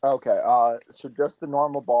Airheads, like Okay. So just the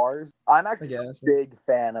normal bars. I'm actually a big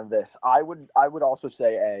fan of this. I would also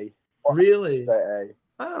say A. Really? Say A.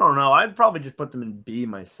 I don't know. I'd probably just put them in B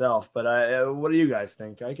myself. But what do you guys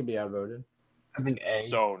think? I could be outvoted. I think A.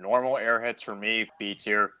 So normal Airheads for me, B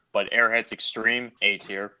tier, but Airheads Extreme, A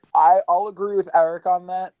tier. I'll agree with Eric on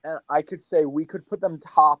that, and I could say we could put them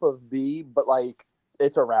top of B, but like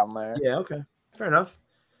it's around there. Yeah, okay. Fair enough.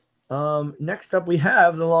 Next up we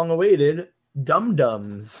have the long-awaited Dum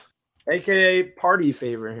Dums, aka party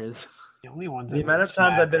favors. The only ones. The amount of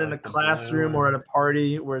times I've been in a classroom or at a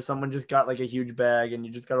party where someone just got like a huge bag and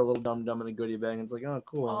you just got a little Dum Dum in a goodie bag, and it's like, oh,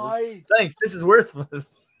 cool. Thanks. This is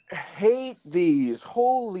worthless. Hate these.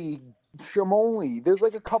 Holy shamoly. There's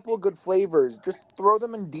like a couple of good flavors. Just throw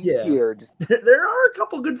them in D tier. There are a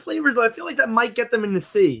couple good flavors, but I feel like that might get them into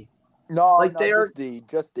C. No, like no, they are just D.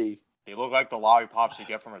 Just D. They look like the lollipops you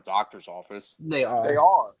get from a doctor's office. They are. They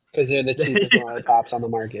are. Because they're the cheapest lollipops on the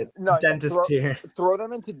market. No, dentist tier. Throw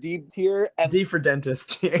them into D tier. And D for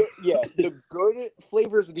dentist tier. Yeah, the good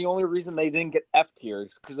flavors are the only reason they didn't get F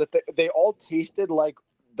tiers. Because if they all tasted like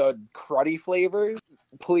the cruddy flavors,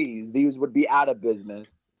 please, these would be out of business.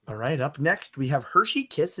 All right, up next we have Hershey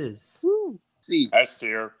Kisses. Woo. C. S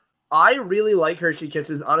tier. I really like Hershey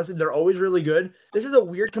Kisses. Honestly, they're always really good. This is a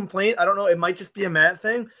weird complaint. I don't know. It might just be a Matt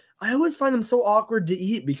thing. I always find them so awkward to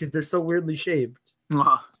eat because they're so weirdly shaped.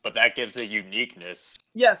 But that gives it uniqueness.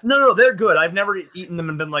 Yes. No, they're good. I've never eaten them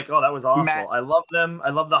and been like, oh, that was awful. Matt. I love them.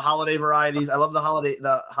 I love the holiday varieties. I love the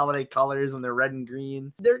holiday colors when they're red and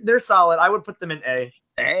green. They're solid. I would put them in A.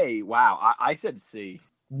 A. Wow. I said C.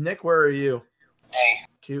 Nick, where are you? A.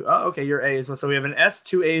 Oh, okay, you're A as well. So we have an S,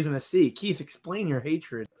 2 A's, and a C. Keith, explain your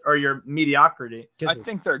hatred or your mediocrity. I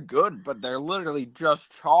think they're good, but they're literally just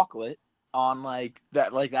chocolate on like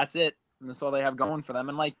that. Like that's it. And that's all they have going for them.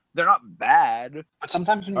 And like they're not bad. But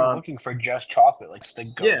sometimes when you're looking for just chocolate, like it's the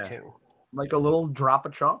go-to. Like a little drop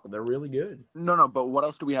of chocolate. They're really good. No, but what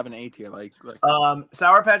else do we have in A tier? Like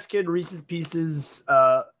Sour Patch Kid, Reese's Pieces,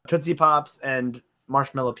 Tootsie Pops, and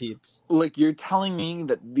Marshmallow Peeps. Like you're telling me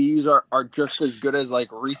that these are just as good as like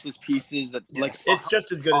Reese's Pieces that like it's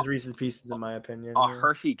just as good as Reese's Pieces in my opinion. A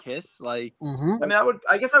Hershey Kiss, like I mean,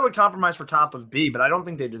 I guess I would compromise for top of B, but I don't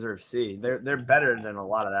think they deserve C. They're better than a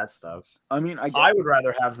lot of that stuff. I mean, I would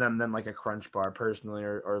rather have them than like a Crunch Bar personally,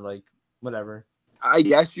 or like whatever. I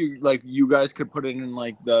guess you guys could put it in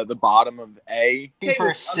like the bottom of A. For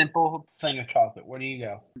a simple thing of chocolate, where do you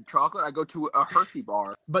go? Chocolate, I go to a Hershey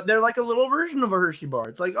bar. But they're like a little version of a Hershey bar.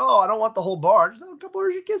 It's like, oh, I don't want the whole bar. Just have a couple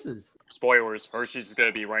Hershey Kisses. Spoilers, Hershey's is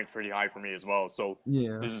going to be ranked pretty high for me as well. So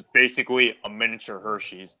yeah, this is basically a miniature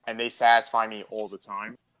Hershey's, and they satisfy me all the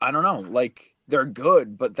time. I don't know. Like, they're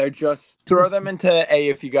good, but they're just throw them into A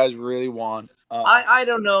if you guys really want. I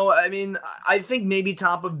don't know. I mean, I think maybe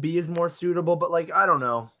top of B is more suitable, but like I don't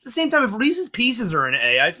know. At the same time, if Reese's Pieces are an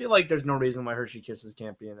A, I feel like there's no reason why Hershey Kisses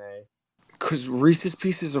can't be an A. Because Reese's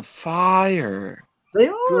Pieces are fire. They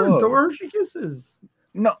are. Good. So are Hershey Kisses.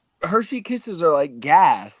 No, Hershey Kisses are like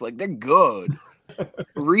gas. Like they're good.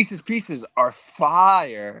 Reese's Pieces are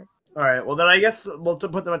fire. All right. Well, then I guess we'll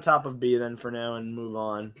put them at top of B then for now and move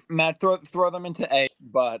on. Matt, throw them into A,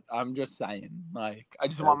 but I'm just saying, like, I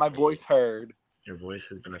just want my voice heard. Your voice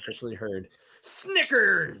has been officially heard.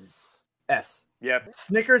 Snickers. S. Yep.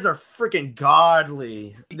 Snickers are freaking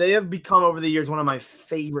godly. They have become over the years one of my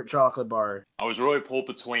favorite chocolate bars. I was really pulled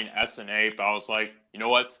between S and A, but I was like, you know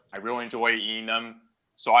what? I really enjoy eating them,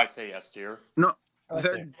 so I say S tier. No,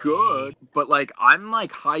 they're good, but like I'm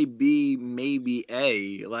like high B, maybe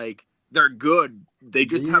A. Like they're good. They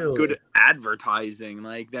just have good advertising.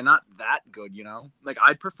 Like they're not that good, you know. Like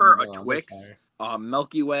I'd prefer a Twix,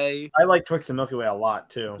 Milky Way. I like Twix and Milky Way a lot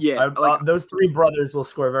too. Yeah, those three brothers will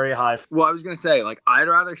score very high. Well, I was gonna say like I'd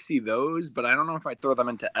rather see those, but I don't know if I'd throw them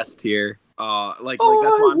into S tier. Like that's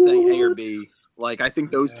why I'm saying A or B. Like I think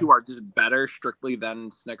those two are just better strictly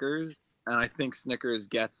than Snickers. And I think Snickers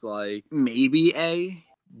gets like maybe A,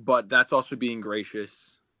 but that's also being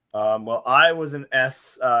gracious. Well, I was an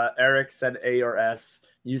S. Eric said A or S.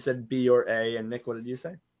 You said B or A. And Nick, what did you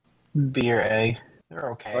say? B or A.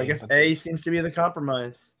 They're okay. So I guess A seems to be the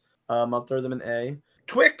compromise. I'll throw them in A.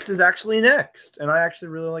 Twix is actually next, and I actually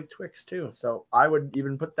really like Twix too. So I would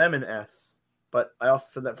even put them in S. But I also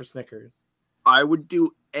said that for Snickers. I would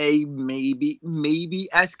do A, maybe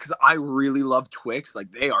S, because I really love Twix.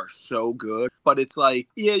 Like, they are so good. But it's like,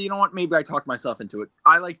 yeah, you know what? Maybe I talked myself into it.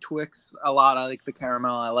 I like Twix a lot. I like the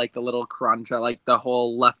caramel. I like the little crunch. I like the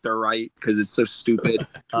whole left or right because it's so stupid.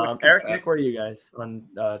 Eric, Nick, where are you guys on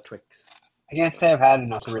Twix? I can't say I've had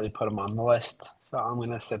enough to really put them on the list, so I'm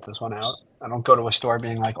going to sit this one out. I don't go to a store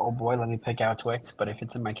being like, oh boy, let me pick out Twix, but if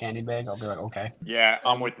it's in my candy bag, I'll be like, okay. Yeah,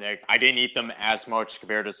 I'm with Nick. I didn't eat them as much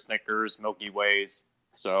compared to Snickers, Milky Ways,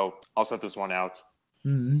 so I'll set this one out.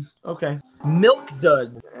 Okay. Milk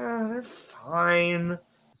Duds. They're fine.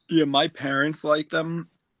 Yeah, my parents like them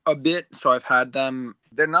a bit, so I've had them.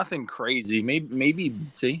 They're nothing crazy. Maybe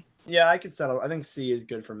C. Yeah, I could settle. I think C is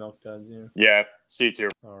good for Milk Duds. Yeah, C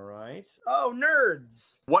tier. All right. Oh,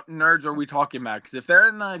 nerds. What nerds are we talking about? Because if they're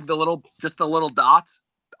in the little dots,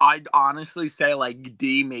 I'd honestly say like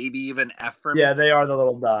D, maybe even F for me. Yeah, they are the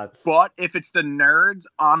little dots. But if it's the nerds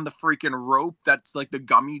on the freaking rope, that's like the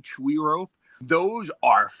gummy chewy rope, those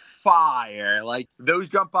are fire. Like those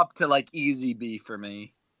jump up to like easy B for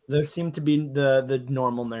me. Those seem to be the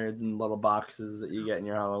normal nerds in little boxes that you get in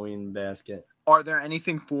your Halloween basket. Are there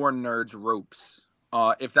anything for nerds ropes?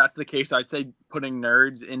 If that's the case, I'd say putting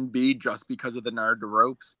nerds in B just because of the nerd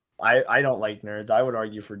ropes. I don't like nerds. I would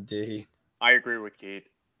argue for D. I agree with Keith.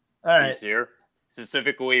 All right. B tier,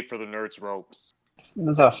 specifically for the nerds ropes.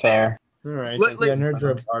 That's not fair. All right. Yeah, nerds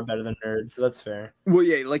ropes are better than nerds, so that's fair. Well,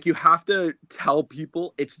 yeah, like you have to tell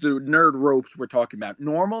people it's the nerd ropes we're talking about.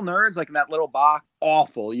 Normal nerds, like in that little box,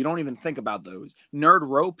 awful. You don't even think about those. Nerd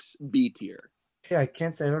ropes, B tier. Yeah, I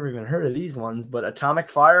can't say I've ever even heard of these ones, but Atomic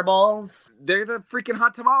Fireballs? They're the freaking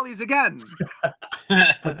hot tamales again.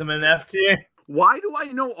 Put them in F tier. Why do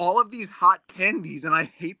I know all of these hot candies and I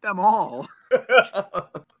hate them all?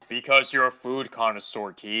 Because you're a food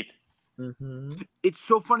connoisseur, Keith. Mm-hmm. It's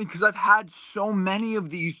so funny because I've had so many of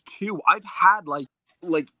these too. I've had like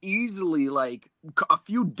easily like a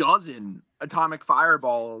few dozen Atomic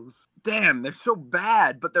Fireballs. Damn, they're so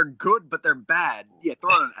bad, but they're good, but they're bad. Yeah,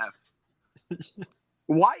 throw it an F.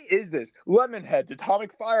 Why is this? Lemonheads,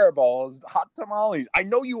 Atomic Fireballs, hot tamales. I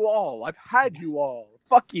know you all. I've had you all.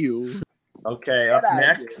 Fuck you. Okay, up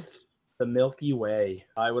next, the Milky Way.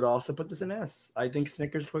 I would also put this in S. I think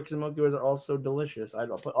Snickers, Twix, and Milky Ways are also delicious. I'd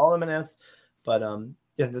put all of them in S, but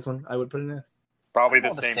yeah, this one I would put in S. Probably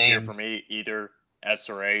the same tier for me, either S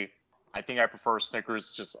or A. I think I prefer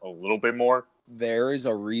Snickers just a little bit more. There is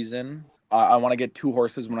a reason. I want to get two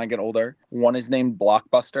horses when I get older. One is named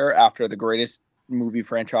Blockbuster after the greatest movie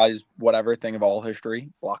franchise, whatever thing of all history,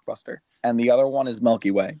 Blockbuster. And the other one is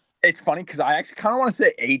Milky Way. It's funny because I actually kind of want to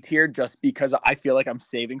say A tier just because I feel like I'm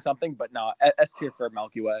saving something, but no, S tier for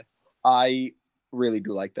Milky Way. I really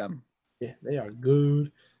do like them. Yeah, they are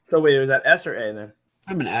good. So wait, was that S or A then?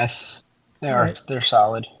 I'm an S. They're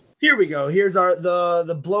solid. Here we go. Here's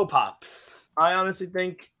the blow pops. I honestly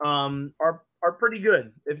think are pretty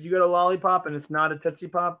good. If you get a lollipop and it's not a Tootsie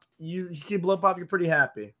Pop, you see a blow pop, you're pretty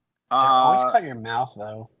happy. Always cut your mouth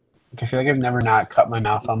though. I feel like I've never not cut my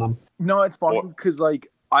mouth on them. No, it's funny because like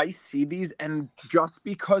I see these, and just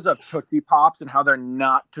because of Tootsie Pops and how they're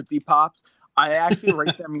not Tootsie Pops, I actually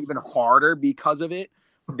rate them even harder because of it.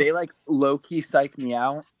 They like low key psych me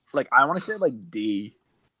out. Like I want to say like D.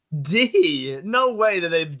 D. No way that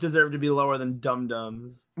they deserve to be lower than Dum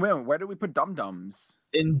Dums. Wait, where do we put Dum Dums?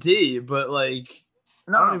 In D, but like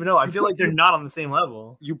No, I don't even know. I feel like they're not on the same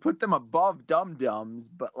level. You put them above Dum Dums,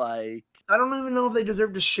 but like I don't even know if they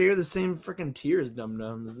deserve to share the same freaking tier as Dum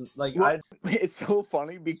Dums. Like well, it's so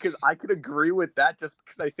funny because I could agree with that just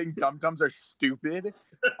because I think Dum Dums are stupid.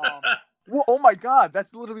 Well, oh my god,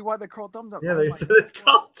 that's literally why they're called Dum Dums. Yeah, they're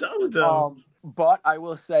called Dum Dums. But I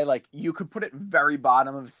will say, like, you could put it very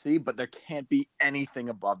bottom of C, but there can't be anything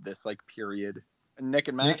above this, like, period. Nick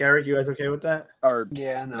and Matt? Nick, Eric, you guys okay with that? Or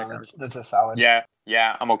Yeah, no, Nick, that's a solid. Yeah,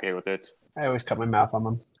 I'm okay with it. I always cut my mouth on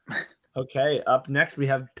them. Okay, up next we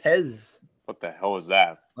have Pez. What the hell is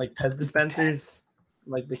that? Like Pez dispensers.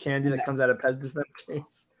 Like the candy that comes out of Pez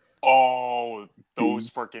dispensers. Oh, those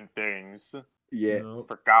freaking things. Yeah, No.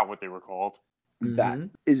 Forgot what they were called. that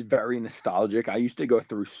is very nostalgic. I used to go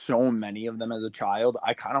through so many of them as a child.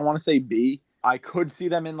 I kind of want to say B. I could see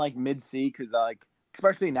them in, like, mid-C because, like,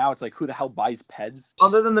 especially now, it's like, who the hell buys Pez?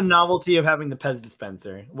 Other than the novelty of having the Pez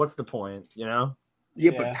dispenser, what's the point, you know?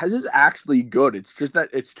 Yeah, but Pez is actually good. It's just that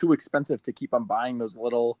it's too expensive to keep on buying those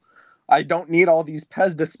little... I don't need all these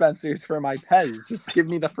Pez dispensers for my Pez. Just give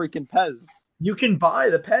me the freaking Pez. You can buy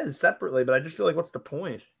the Pez separately, but I just feel like, what's the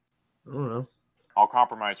point? I don't know. I'll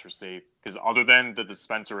compromise for C because other than the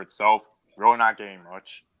dispenser itself, really not getting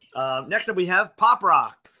much. Next up, we have Pop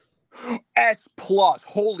Rocks. S+.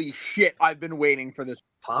 Holy shit, I've been waiting for this.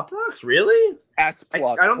 Pop Rocks? Really? S+. I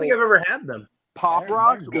don't think I've ever had them. Pop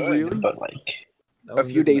Rocks? Really? But like A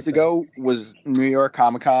few days ago was New York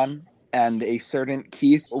Comic Con, and a certain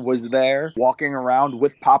Keith was there walking around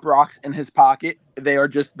with Pop Rocks in his pocket. They are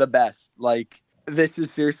just the best. Like, this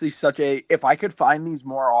is seriously such a... If I could find these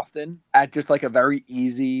more often at just like a very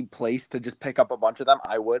easy place to just pick up a bunch of them,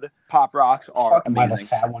 I would. Pop Rocks are am I the amazing.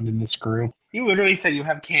 fat one in this group? You literally said you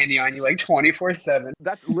have candy on you like 24/7.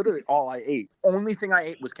 That's literally all I ate. Only thing I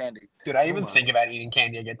ate was candy. Dude, I even think about eating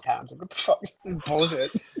candy at Get Towns. Like, what the fuck? This is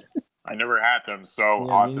bullshit. I never had them, so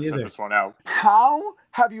Yeah, I'll have me to sit neither. this one out. How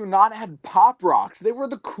have you not had Pop Rocks? They were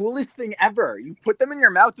the coolest thing ever. You put them in your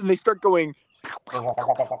mouth and they start going...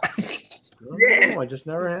 Yeah. I just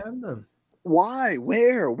never had them. Why?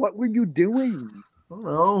 Where? What were you doing? I don't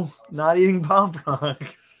know. Not eating Pop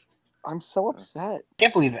Rocks. I'm so upset.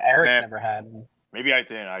 Can't believe Eric's Man. never had them. Maybe I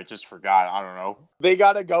didn't. I just forgot. I don't know. They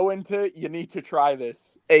gotta go into you need to try this,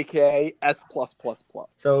 aka S+++.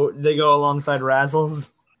 So they go alongside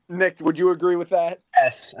Razzles. Nick, would you agree with that?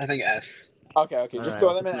 S. I think S. Okay, All just right,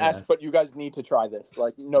 throw them in let's do S, S. but you guys need to try this.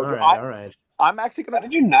 Like, no, All right, all right. I'm actually How gonna.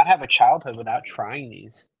 did you not have a childhood without trying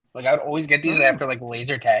these? Like, I would always get these after, like,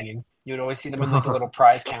 laser tagging. You would always see them in, like, the little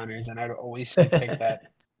prize counters, and I'd always pick that.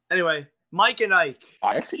 Anyway, Mike and Ike.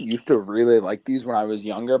 I actually used to really like these when I was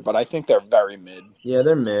younger, but I think they're very mid. Yeah,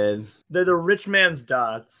 they're mid. They're the rich man's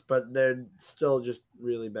dots, but they're still just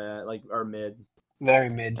really bad. Like, are mid. Very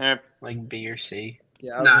mid. Eh, Like B or C.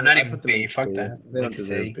 Yeah, No, not I even put them in B. Fuck C. that. They don't Like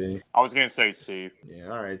deserve C. B. I was gonna say C. Yeah,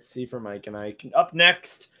 all right. C for Mike and Ike. Up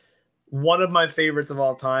next, one of my favorites of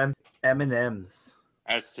all time, M&M's.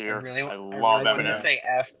 S tier. I I really love wanted to M&M's. say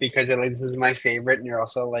F because you're like, this is my favorite, and you're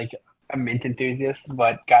also like a mint enthusiast.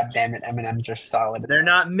 But god damn it, M&Ms are solid. They're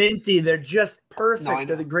not minty. They're just perfect. No, I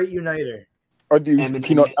They're know. the great uniter. Or these M&Ms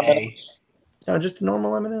peanut A. No, just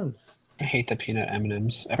normal M&Ms. I hate the peanut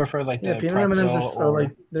M&Ms. I prefer like Yeah, the peanut M&Ms pretzel are so or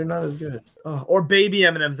like they're not as good. Oh, or baby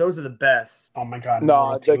M&Ms. Those are the best. oh my god, No,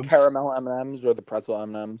 little the tubes. caramel M&Ms or the pretzel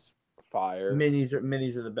M&Ms. Fire. Minis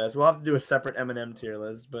are the best. We'll have to do a separate M&M tier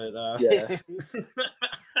list, but Yeah.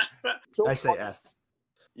 I say S.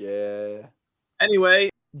 Yeah. Anyway,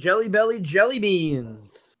 Jelly Belly jelly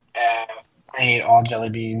beans. I hate all jelly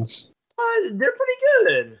beans. They're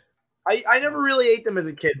pretty good. I never really ate them as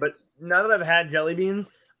a kid, but now that I've had jelly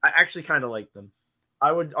beans, I actually kind of like them.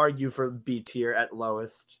 I would argue for B tier at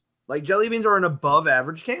lowest. Like, jelly beans are an above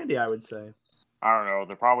average candy, I would say. I don't know.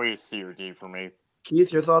 They're probably a C or D for me.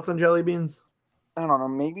 Keith, your thoughts on jelly beans? I don't know.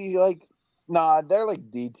 Maybe like, nah, they're like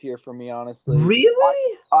D tier for me, honestly.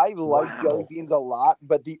 Really? I like Wow. jelly beans a lot,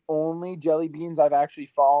 but the only jelly beans I've actually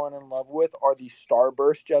fallen in love with are the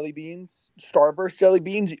Starburst jelly beans. Starburst jelly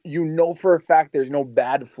beans, you know for a fact there's no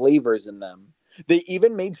bad flavors in them. They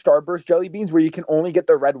even made Starburst jelly beans where you can only get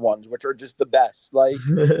the red ones, which are just the best. Like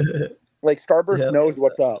Starburst Yep. knows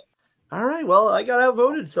what's up. All right. Well, I got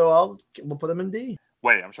outvoted, so we'll put them in D.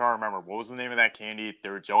 Wait, I'm trying to remember. What was the name of that candy? They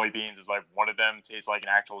were jelly beans. It's like one of them tastes like an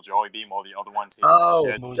actual jelly bean, while the other one tastes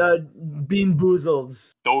like shit. Bean Boozled.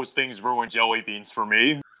 Those things ruin jelly beans for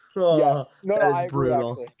me. Oh, No, that is I agree,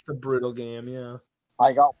 brutal. actually. It's a brutal game, yeah.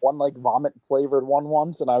 I got one like vomit flavored one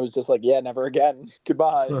once, and I was just like, yeah, never again.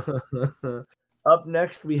 Goodbye. Up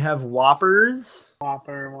next, we have Whoppers.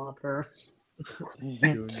 Whopper. I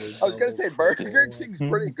was gonna say Burger King's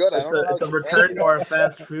pretty good. I don't know. It's a return to our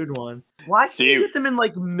fast food one. Why can't you get them in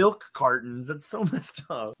like milk cartons? That's so messed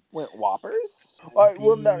up. Wait, Whoppers? All right,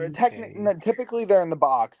 well, no, typically they're in the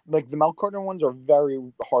box. Like the milk carton ones are very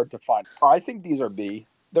hard to find. I think these are B.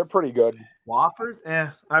 They're pretty good. Whoppers?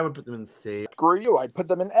 I would put them in C. Screw you. I'd put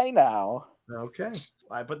them in A now. Okay.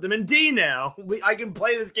 I put them in D now. I can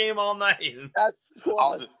play this game all night. That's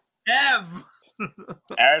plus. F.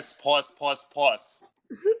 S plus plus plus.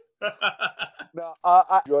 No,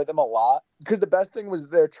 I enjoy them a lot because the best thing was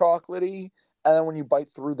they're chocolatey, and then when you bite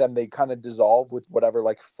through them, they kind of dissolve with whatever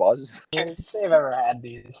like fuzz. Can't say I've ever had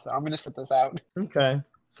these, so I'm gonna sit this out. Okay.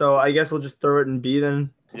 So I guess we'll just throw it in B then.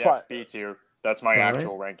 Yeah, B tier. That's my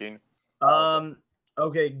actual ranking.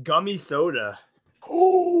 Okay, gummy soda.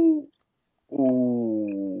 Ooh.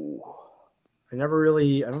 I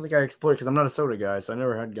don't think I explored because I'm not a soda guy, so I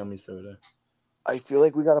never had gummy soda. I feel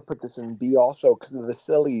like we got to put this in B also because of the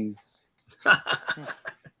sillies.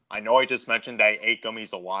 I know I just mentioned that I ate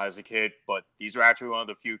gummies a lot as a kid, but these are actually one of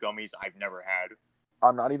the few gummies I've never had.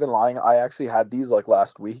 I'm not even lying. I actually had these like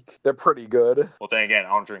last week. They're pretty good. Well, then again, I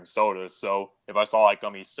don't drink soda, so if I saw like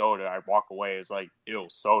gummy soda, I'd walk away as like, ew,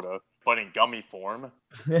 soda. But in gummy form.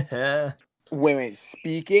 Wait.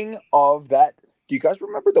 Speaking of that, do you guys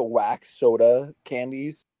remember the wax soda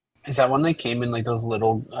candies? Is that one that came in like those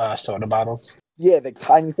little soda bottles? Yeah, the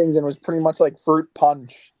tiny things, and it was pretty much like fruit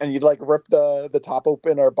punch. And you'd like rip the top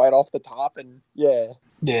open or bite off the top, and yeah.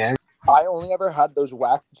 Yeah. I only ever had those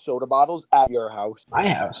wax soda bottles at your house. My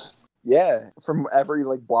house. Yeah, from every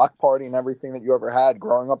like block party and everything that you ever had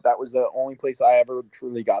growing up, that was the only place I ever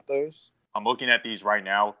truly got those. I'm looking at these right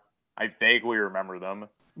now. I vaguely remember them.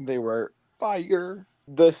 They were fire.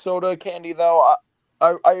 The soda candy, though,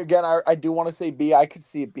 I do want to say B. I could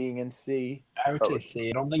see it being in C. I would say C.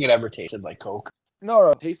 I don't think it ever tasted like Coke. No,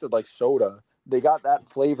 it tasted like soda. They got that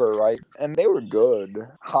flavor right, and they were good.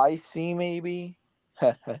 High C, maybe.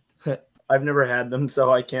 I've never had them,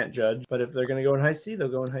 so I can't judge. But if they're going to go in high C, they'll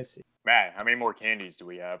go in high C. Matt, how many more candies do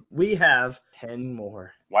we have? We have 10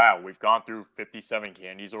 more. Wow, we've gone through 57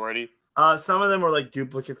 candies already. Some of them were like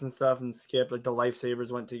duplicates and stuff and skipped. Like the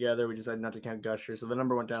Lifesavers went together. We decided not to count Gusher. So the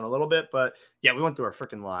number went down a little bit. But yeah, we went through a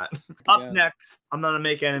freaking lot. Up next, I'm not going to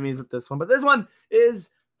make enemies with this one. But this one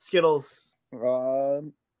is Skittles.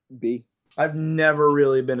 B. I've never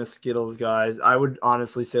really been a Skittles guy. I would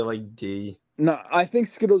honestly say like D. No, I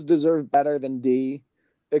think Skittles deserve better than D,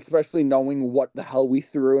 especially knowing what the hell we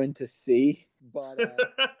threw into C. But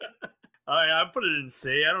I put it in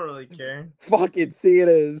C. I don't really care. Fuck it, C it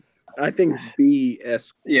is. I think B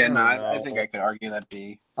is. Yeah, no, I think I could argue that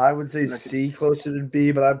B. I would say C closer to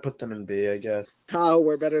B, but I'd put them in B, I guess. How?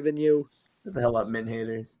 We're better than you. Get the hell up, mint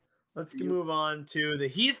haters. Let's move on to the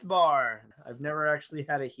Heath Bar. I've never actually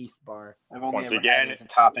had a Heath Bar. I've only ever had it as a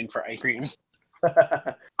topping for ice cream.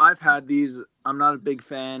 I've had these. I'm not a big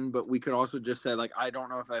fan, but we could also just say, like, I don't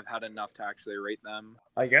know if I've had enough to actually rate them.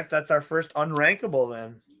 I guess that's our first unrankable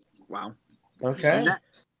then. Wow. Okay.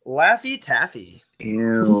 Laffy Taffy.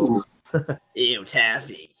 Ew. Ew,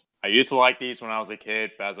 Taffy. I used to like these when I was a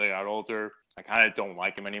kid, but as I got older, I kind of don't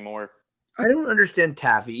like them anymore. I don't understand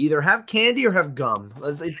Taffy. Either have candy or have gum.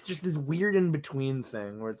 It's just this weird in-between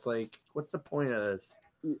thing where it's like, what's the point of this?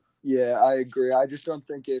 Yeah, I agree. I just don't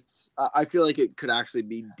think it's... I feel like it could actually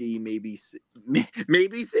be D, maybe C.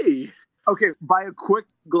 Maybe C. Okay, by a quick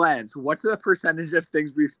glance, what's the percentage of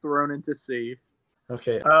things we've thrown into C?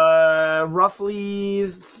 Okay.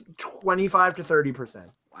 Roughly 25 to 30%.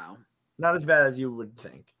 Wow. Not as bad as you would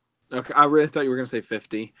think. Okay, I really thought you were going to say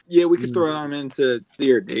 50. Yeah, we could throw them into C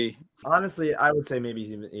or D. Honestly, I would say maybe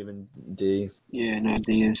even D. Yeah, no,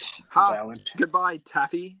 D is valid. Goodbye,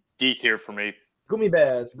 Taffy. D tier for me. Gummy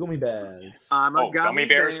bears, gummy bears. I'm a gummy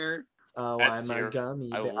bear. bears. Oh, S I'm tier. a gummy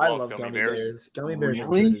bear. I I love love gummy gummy bears. bears. Gummy bears are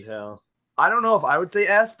Really? good as hell. I don't know if I would say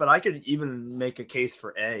S, but I could even make a case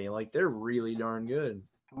for A. Like, they're really darn good.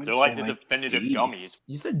 They're like the definitive D. gummies.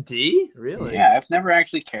 You said D? Really? Yeah, I've never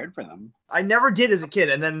actually cared for them. I never did as a kid,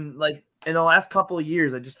 and then, like, in the last couple of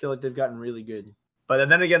years, I just feel like they've gotten really good. But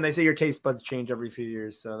then again, they say your taste buds change every few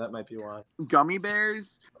years, so that might be why. Gummy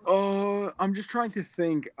bears? I'm just trying to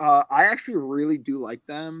think. I actually really do like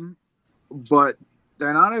them, but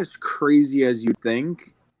they're not as crazy as you think.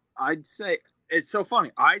 I'd say, it's so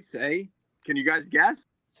funny. I'd say Can you guys guess?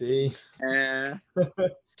 C. Eh.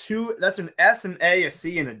 Two. That's an S, an A, a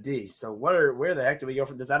C, and a D. So where the heck do we go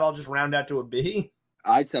from? Does that all just round out to a B?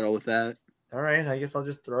 I'd settle with that. All right, I guess I'll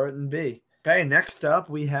just throw it in B. Okay, next up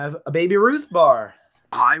we have a Baby Ruth bar.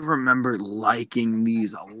 I remember liking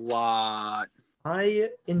these a lot. I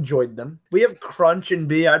enjoyed them. We have Crunch in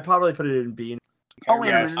B. I'd probably put it in B. Oh, wait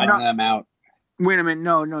a Yeah, minute. Find them out. Wait a minute.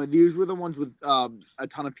 No. These were the ones with a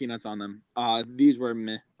ton of peanuts on them. These were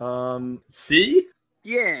meh. C.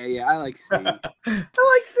 Yeah. I like C.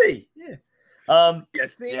 I like C. Yeah.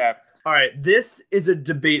 Yes. Yeah. All right. This is a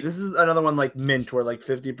debate. This is another one like Mint, where like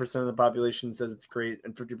 50% of the population says it's great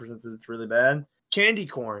and 50% says it's really bad. Candy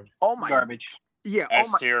corn. Oh my. Garbage. Yeah.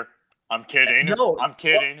 S tier. I'm kidding. No. I'm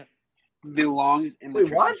kidding. Belongs in the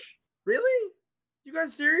Wait, what? trash. Really? You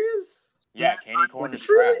guys serious? Yeah, candy corn is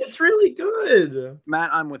It's really good.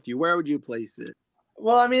 Matt, I'm with you. Where would you place it?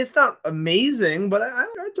 Well, I mean, it's not amazing, but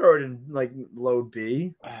I'd throw it in like low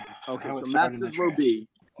B. Okay, I would so throw it Matt in the says low trash. B.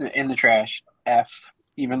 In the trash. F.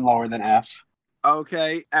 Even lower than F.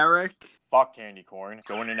 Okay, Eric. Fuck candy corn.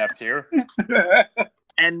 Going in F tier.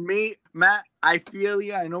 And me, Matt, I feel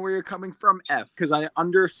you. I know where you're coming from, F, because I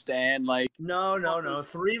understand, like, No.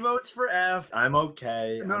 3 votes for F. I'm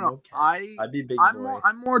okay. no, I'm no, okay. I'd be big boy.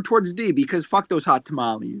 I'm more towards D because fuck those hot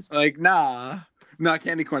tamales. Like, nah,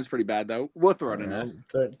 candy corn's pretty bad though. We'll throw it in F.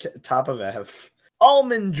 Top of F.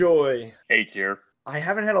 Almond Joy. A tier. I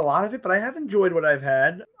haven't had a lot of it, but I have enjoyed what I've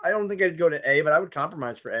had. I don't think I'd go to A, but I would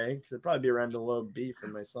compromise for A because it'd probably be around a low B for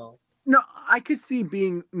myself. No, I could see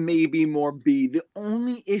being maybe more B. The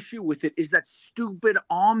only issue with it is that stupid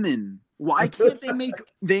almond. Why can't they make?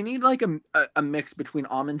 They need like a mix between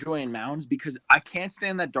Almond Joy and Mounds because I can't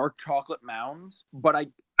stand that dark chocolate Mounds, but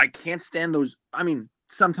I can't stand those. I mean,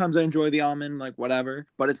 sometimes I enjoy the almond, like whatever,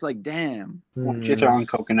 but it's like, damn. Once you throw in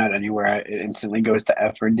coconut anywhere, it instantly goes to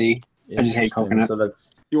F or D. I just hate coconut. So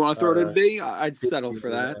that's. You want to throw it in B? I'd settle for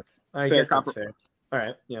that. I Fair guess that's fair. All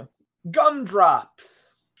right, yeah. Gumdrops.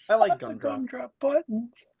 I like gumdrops. Gumdrop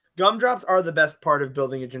buttons. Gumdrops are the best part of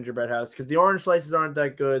building a gingerbread house because the orange slices aren't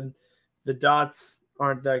that good, the dots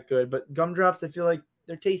aren't that good, but gumdrops, I feel like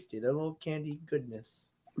they're tasty. They're a little candy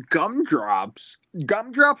goodness. Gumdrops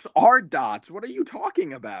are dots. What are you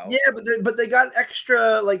talking about? Yeah, but they got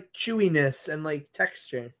extra like chewiness and like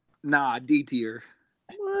texture. Nah, D tier.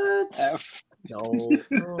 What? F. No.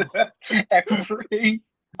 F3.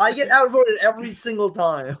 I get outvoted every single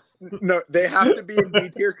time. No, they have to be in D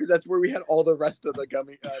tier because that's where we had all the rest of the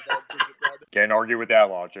gummy. Can't argue with that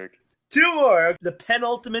logic. 2 more. The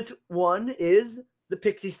penultimate one is the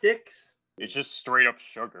pixie sticks. It's just straight up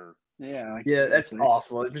sugar. Yeah. Yeah, that's seriously.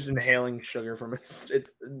 awful. It's just inhaling sugar from it.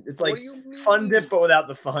 It's like What do you mean? fun dip, but without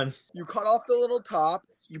the fun. You cut off the little top.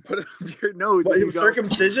 You put it on your nose. What, and you go-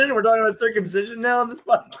 circumcision? We're talking about circumcision now on this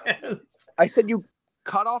podcast. I said you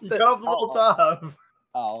cut off You the cut off the little top.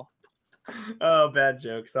 Oh. Oh, bad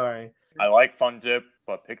joke. Sorry. I like Fun Dip,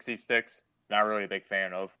 but Pixie Sticks, not really a big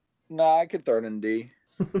fan of. Nah, I could throw it in D.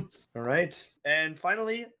 All right. And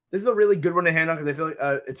finally, this is a really good one to hand on because I feel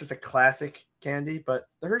like it's just a classic candy, but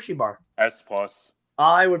the Hershey bar. S plus.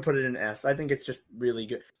 I would put it in S. I think it's just really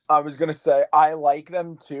good. I was gonna say I like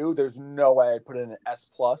them too. There's no way I'd put it in an S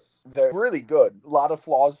plus. They're really good. A lot of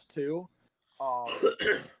flaws too.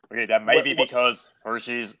 Okay, that may be because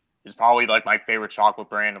Hershey's is probably like my favorite chocolate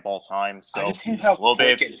brand of all time. So I just hate how a little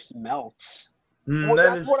quick bit. it melts. Well, That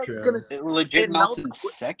that's is what I true. was gonna say. It legit It melts melts in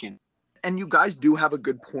quick. second. And you guys do have a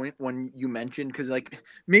good point when you mentioned, because like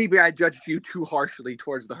maybe I judged you too harshly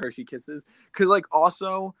towards the Hershey Kisses, because like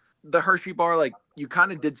also the Hershey bar, like you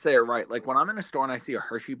kind of did say it right. Like when I'm in a store and I see a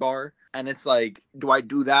Hershey bar and it's like, do I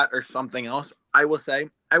do that or something else? I will say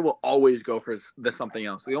I will always go for the something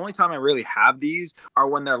else. The only time I really have these are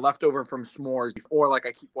when they're left over from s'mores, or like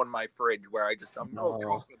I keep one in my fridge where I just chocolate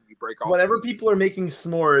and you break off. Whenever people are making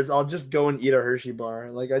s'mores, I'll just go and eat a Hershey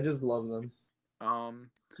bar. Like I just love them.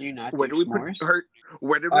 Do you not Where do do we s'mores? put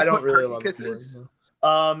where did we I don't put really Hershey love Kisses?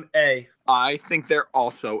 s'mores. A. I think they're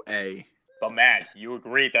also A. But Matt, you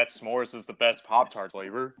agree that s'mores is the best Pop-Tart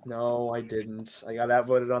flavor? No, I didn't. I got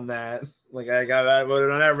outvoted on that. Like I got outvoted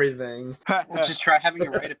on everything. Well, just try having the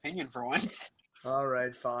right opinion for once. All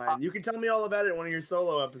right, fine. You can tell me all about it in one of your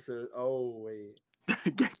solo episodes. Oh wait.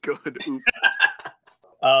 Get good.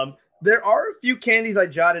 Oops. There are a few candies I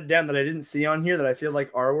jotted down that I didn't see on here that I feel like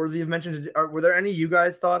are worthy of mention. Were there any you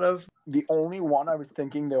guys thought of? The only one I was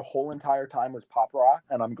thinking the whole entire time was Pop Rock,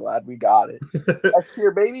 and I'm glad we got it. S tier,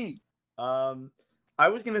 baby. I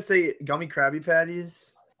was gonna say gummy Krabby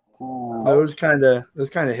Patties. Ooh. Those kind of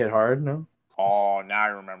hit hard, no? Oh, now I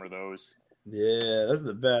remember those. Yeah, that's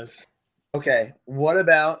the best. Okay, what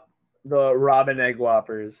about the Robin Egg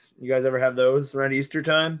Whoppers. You guys ever have those around Easter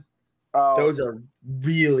time? Those are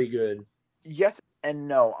really good. Yes and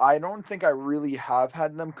no. I don't think I really have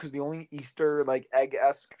had them because the only Easter like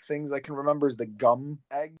egg-esque things I can remember is the gum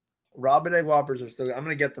egg. Robin Egg Whoppers are so good. I'm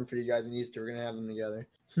gonna get them for you guys in Easter. We're gonna have them together.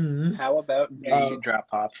 How about juicy drop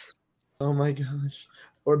pops? Oh my gosh.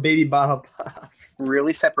 Or baby bottle pops.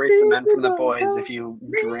 Really separates the men from the boys if you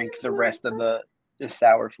drink the rest of the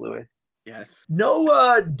sour fluid. Yes.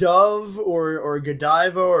 No Dove or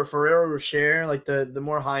Godiva or Ferrero Rocher, like the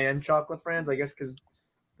more high-end chocolate brands, I guess, because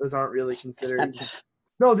those aren't really considered. Expensive.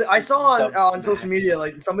 No, I saw on Dove social snacks. media,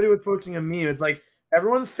 like somebody was posting a meme. It's like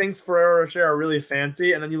everyone thinks Ferrero Rocher are really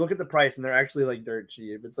fancy, and then you look at the price, and they're actually like dirt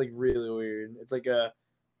cheap. It's like really weird. It's like a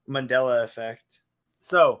Mandela effect.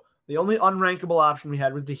 So the only unrankable option we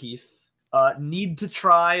had was the Heath. Need to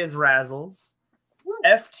try is Razzles.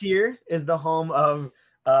 F tier is the home of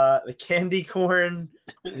the candy corn,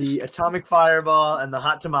 the atomic fireball, and the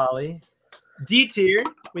hot tamale. D tier,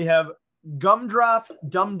 we have gumdrops,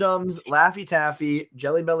 dum dums, Laffy Taffy,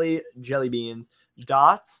 Jelly Belly, jelly beans,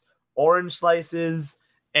 dots, orange slices,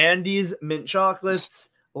 Andes mint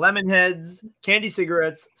chocolates, lemon heads, candy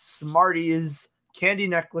cigarettes, Smarties, candy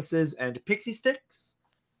necklaces, and pixie sticks.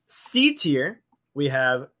 C tier, we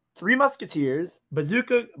have Three Musketeers,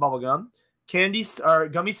 Bazooka bubblegum, candy or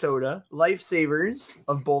gummy soda, lifesavers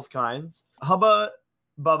of both kinds, Hubba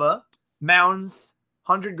Bubba, Mounds,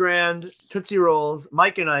 100 Grand, Tootsie Rolls,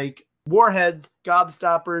 Mike and Ike, Warheads,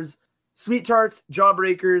 Gobstoppers, Sweet Tarts,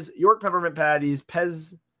 Jawbreakers, York Peppermint Patties,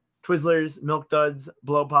 Pez, Twizzlers, Milk Duds,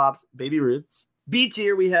 Blow Pops, Baby Roots. B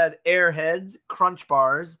tier, we had Airheads, Crunch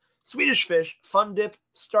Bars, Swedish Fish, Fun Dip,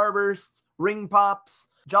 Starbursts, Ring Pops,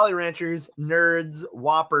 Jolly Ranchers, Nerds,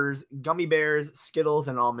 Whoppers, Gummy Bears, Skittles,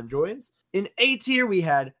 and Almond Joys. In A tier, we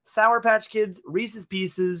had Sour Patch Kids, Reese's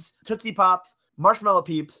Pieces, Tootsie Pops, Marshmallow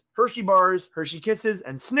Peeps, Hershey Bars, Hershey Kisses,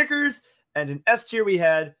 and Snickers. And in S tier, we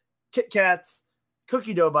had Kit Kats,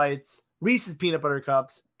 Cookie Dough Bites, Reese's Peanut Butter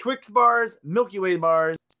Cups, Twix Bars, Milky Way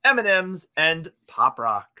Bars, M&M's, and Pop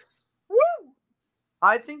Rocks. Woo!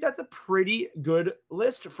 I think that's a pretty good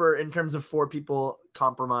list for in terms of 4 people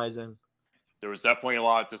compromising. There was definitely a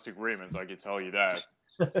lot of disagreements, I can tell you that.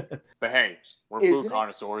 But hey, we're food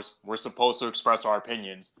connoisseurs. We're supposed to express our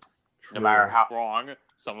opinions, no matter how wrong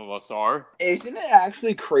some of us are. Isn't it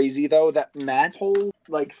actually crazy though that Matt's whole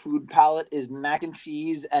like food palette is mac and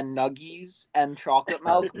cheese and nuggies and chocolate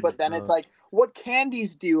milk, but then it's like, what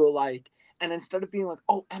candies do you like? And instead of being like,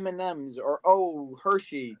 oh, M&M's or oh,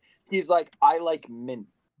 Hershey, he's like, I like mint.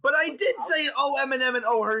 But I did say oh M&M and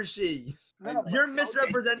oh Hershey. No, You're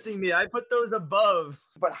misrepresenting me. I put those above.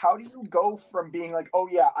 But how do you go from being like, oh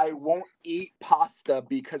yeah, I won't eat pasta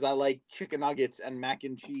because I like chicken nuggets and mac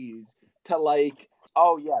and cheese, to like,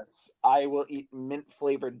 oh yes, I will eat mint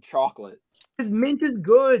flavored chocolate? Because mint is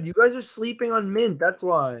good. You guys are sleeping on mint. That's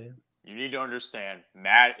why. You need to understand,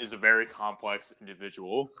 Matt is a very complex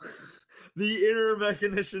individual. The inner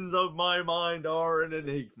mechanisms of my mind are an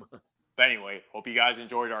enigma. But anyway, hope you guys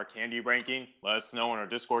enjoyed our candy ranking. Let us know in our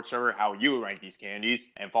Discord server how you rank these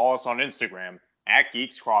candies. And follow us on Instagram,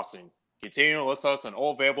 @GeeksCrossing. Continue to list us on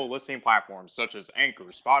all available listening platforms such as Anchor,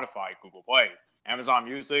 Spotify, Google Play, Amazon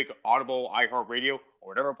Music, Audible, iHeartRadio, or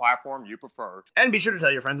whatever platform you prefer. And be sure to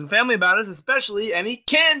tell your friends and family about us, especially any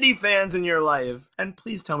candy fans in your life. And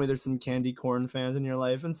please tell me there's some candy corn fans in your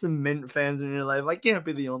life and some mint fans in your life. I can't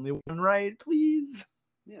be the only one, right? Please.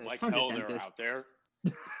 Yeah, Like hell they're out there.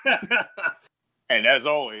 And as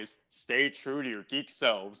always, stay true to your geek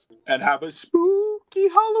selves. And have a spooky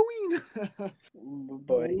Halloween.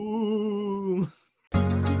 Boy. Ooh.